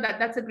think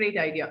that's a great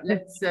idea.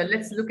 Let's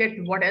look at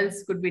what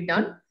else could be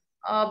done.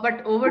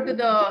 But over to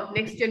the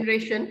next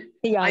generation.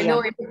 I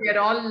know we are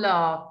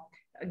all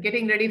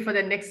getting ready for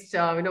the next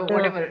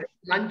whatever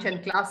lunch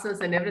and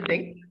classes and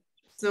everything.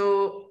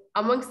 So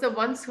amongst the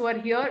ones who are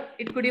here,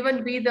 it could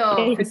even be the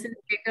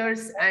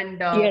facilitators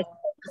and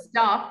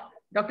staff.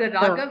 Dr.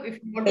 Raghav, if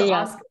you want to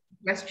ask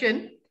a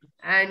question,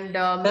 and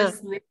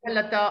Ms.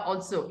 Nihalata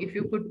also, if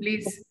you could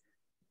please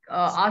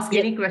ask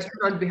any question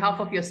on behalf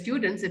of your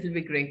students, it will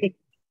be great.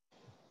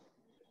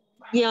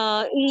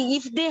 Yeah,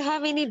 if they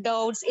have any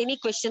doubts, any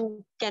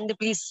question, can they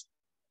please?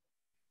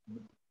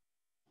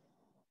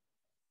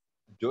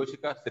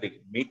 Joshika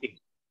Sri, meeting.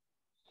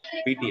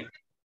 PTM.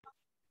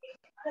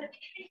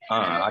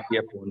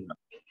 RTF phone.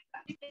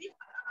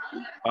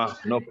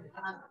 No problem.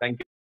 Thank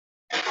you.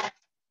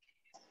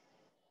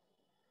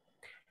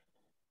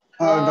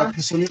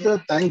 Dr.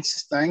 Sunita,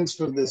 thanks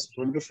for this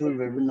wonderful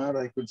webinar.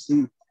 I could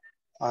see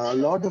a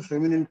lot of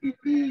feminine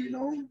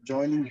people,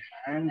 joining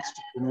hands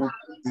to promote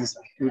these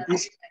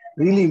activities.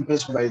 Really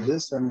impressed by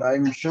this, and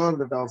I'm sure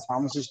that our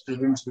pharmacy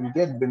students will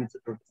get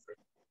benefit of it.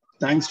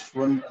 Thanks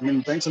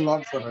a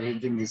lot for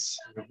arranging this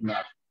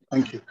webinar.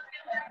 Thank you.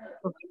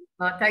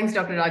 Thanks,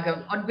 Dr.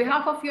 Raghav. On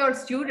behalf of your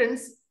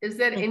students, is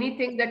there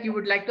anything that you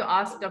would like to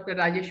ask Dr.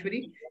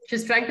 Rajeshwari?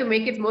 She's trying to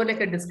make it more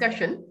like a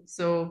discussion.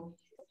 So,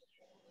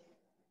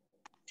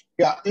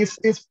 yeah, if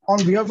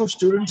on behalf of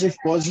students, if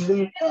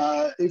possible,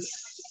 if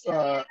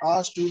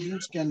our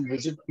students can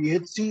visit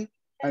PHC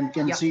and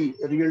can see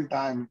real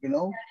time,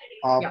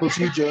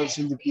 procedures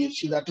in the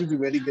PHC, that will be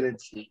very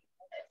grateful.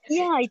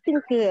 Yeah, I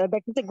think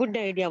that is a good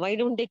idea. Why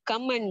don't they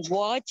come and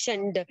watch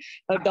and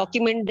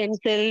document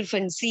themselves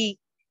and see?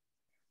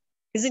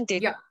 Isn't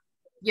it? Yeah.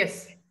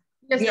 Yes.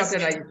 Yes,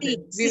 Dr. Rajeshwari.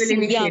 We will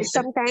initiate.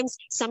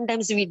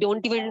 Sometimes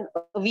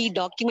we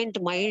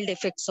document mild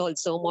effects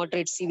also,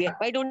 moderate, severe.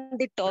 Why don't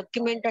they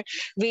document and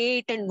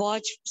wait and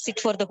watch, sit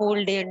for the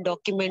whole day and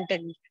document,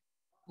 and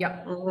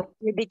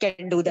they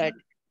can do that.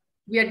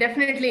 We are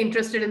definitely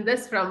interested in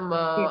this from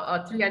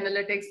 3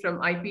 Analytics,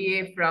 from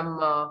IPA, from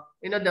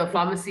the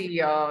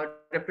pharmacy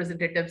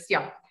representatives.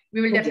 Yeah,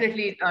 we will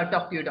definitely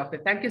talk to you,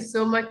 doctor. Thank you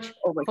so much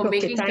for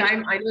making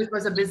time. I know it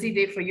was a busy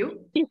day for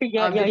you.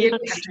 Really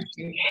appreciate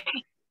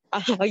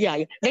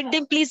it. Let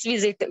them please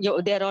visit.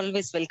 They are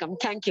always welcome.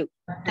 Thank you.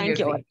 Thank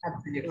you.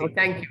 Absolutely.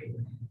 Thank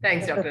you.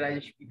 Thanks, Dr.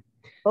 Rajeshwari.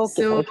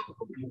 So,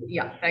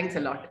 thanks a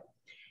lot.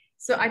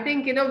 So I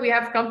think, we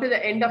have come to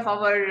the end of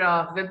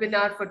our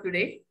webinar for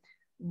today.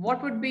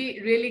 What would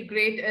be really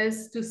great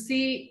is to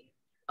see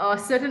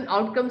certain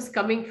outcomes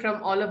coming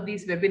from all of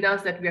these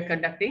webinars that we are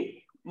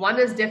conducting. One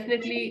is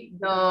definitely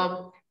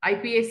the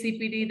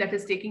IPACPD that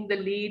is taking the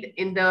lead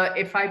in the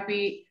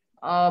FIP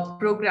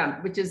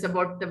program, which is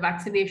about the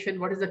vaccination,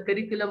 what is the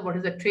curriculum, what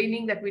is the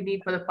training that we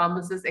need for the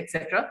pharmacists,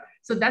 etc.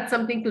 So that's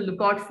something to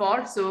look out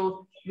for.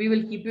 So we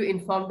will keep you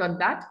informed on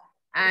that.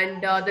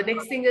 And the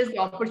next thing is the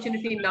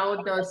opportunity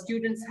now the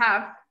students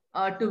have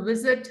to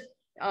visit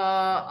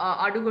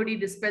Adugodi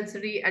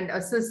dispensary and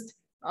assist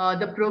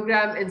the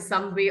program in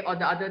some way or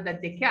the other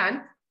that they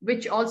can,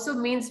 which also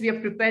means we are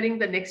preparing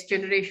the next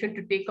generation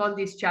to take on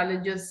these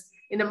challenges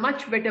in a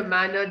much better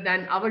manner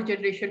than our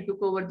generation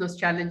took over those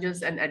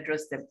challenges and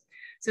address them.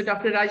 So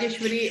Dr.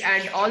 Rajeshwari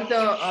and all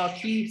the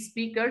key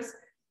speakers,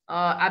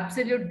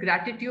 absolute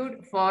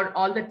gratitude for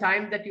all the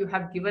time that you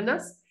have given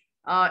us.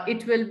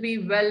 It will be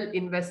well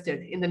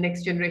invested in the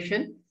next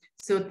generation.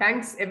 So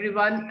thanks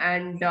everyone,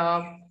 and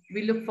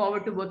we look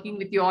forward to working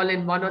with you all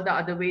in one or the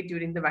other way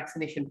during the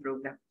vaccination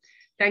program.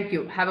 Thank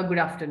you. Have a good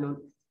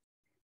afternoon.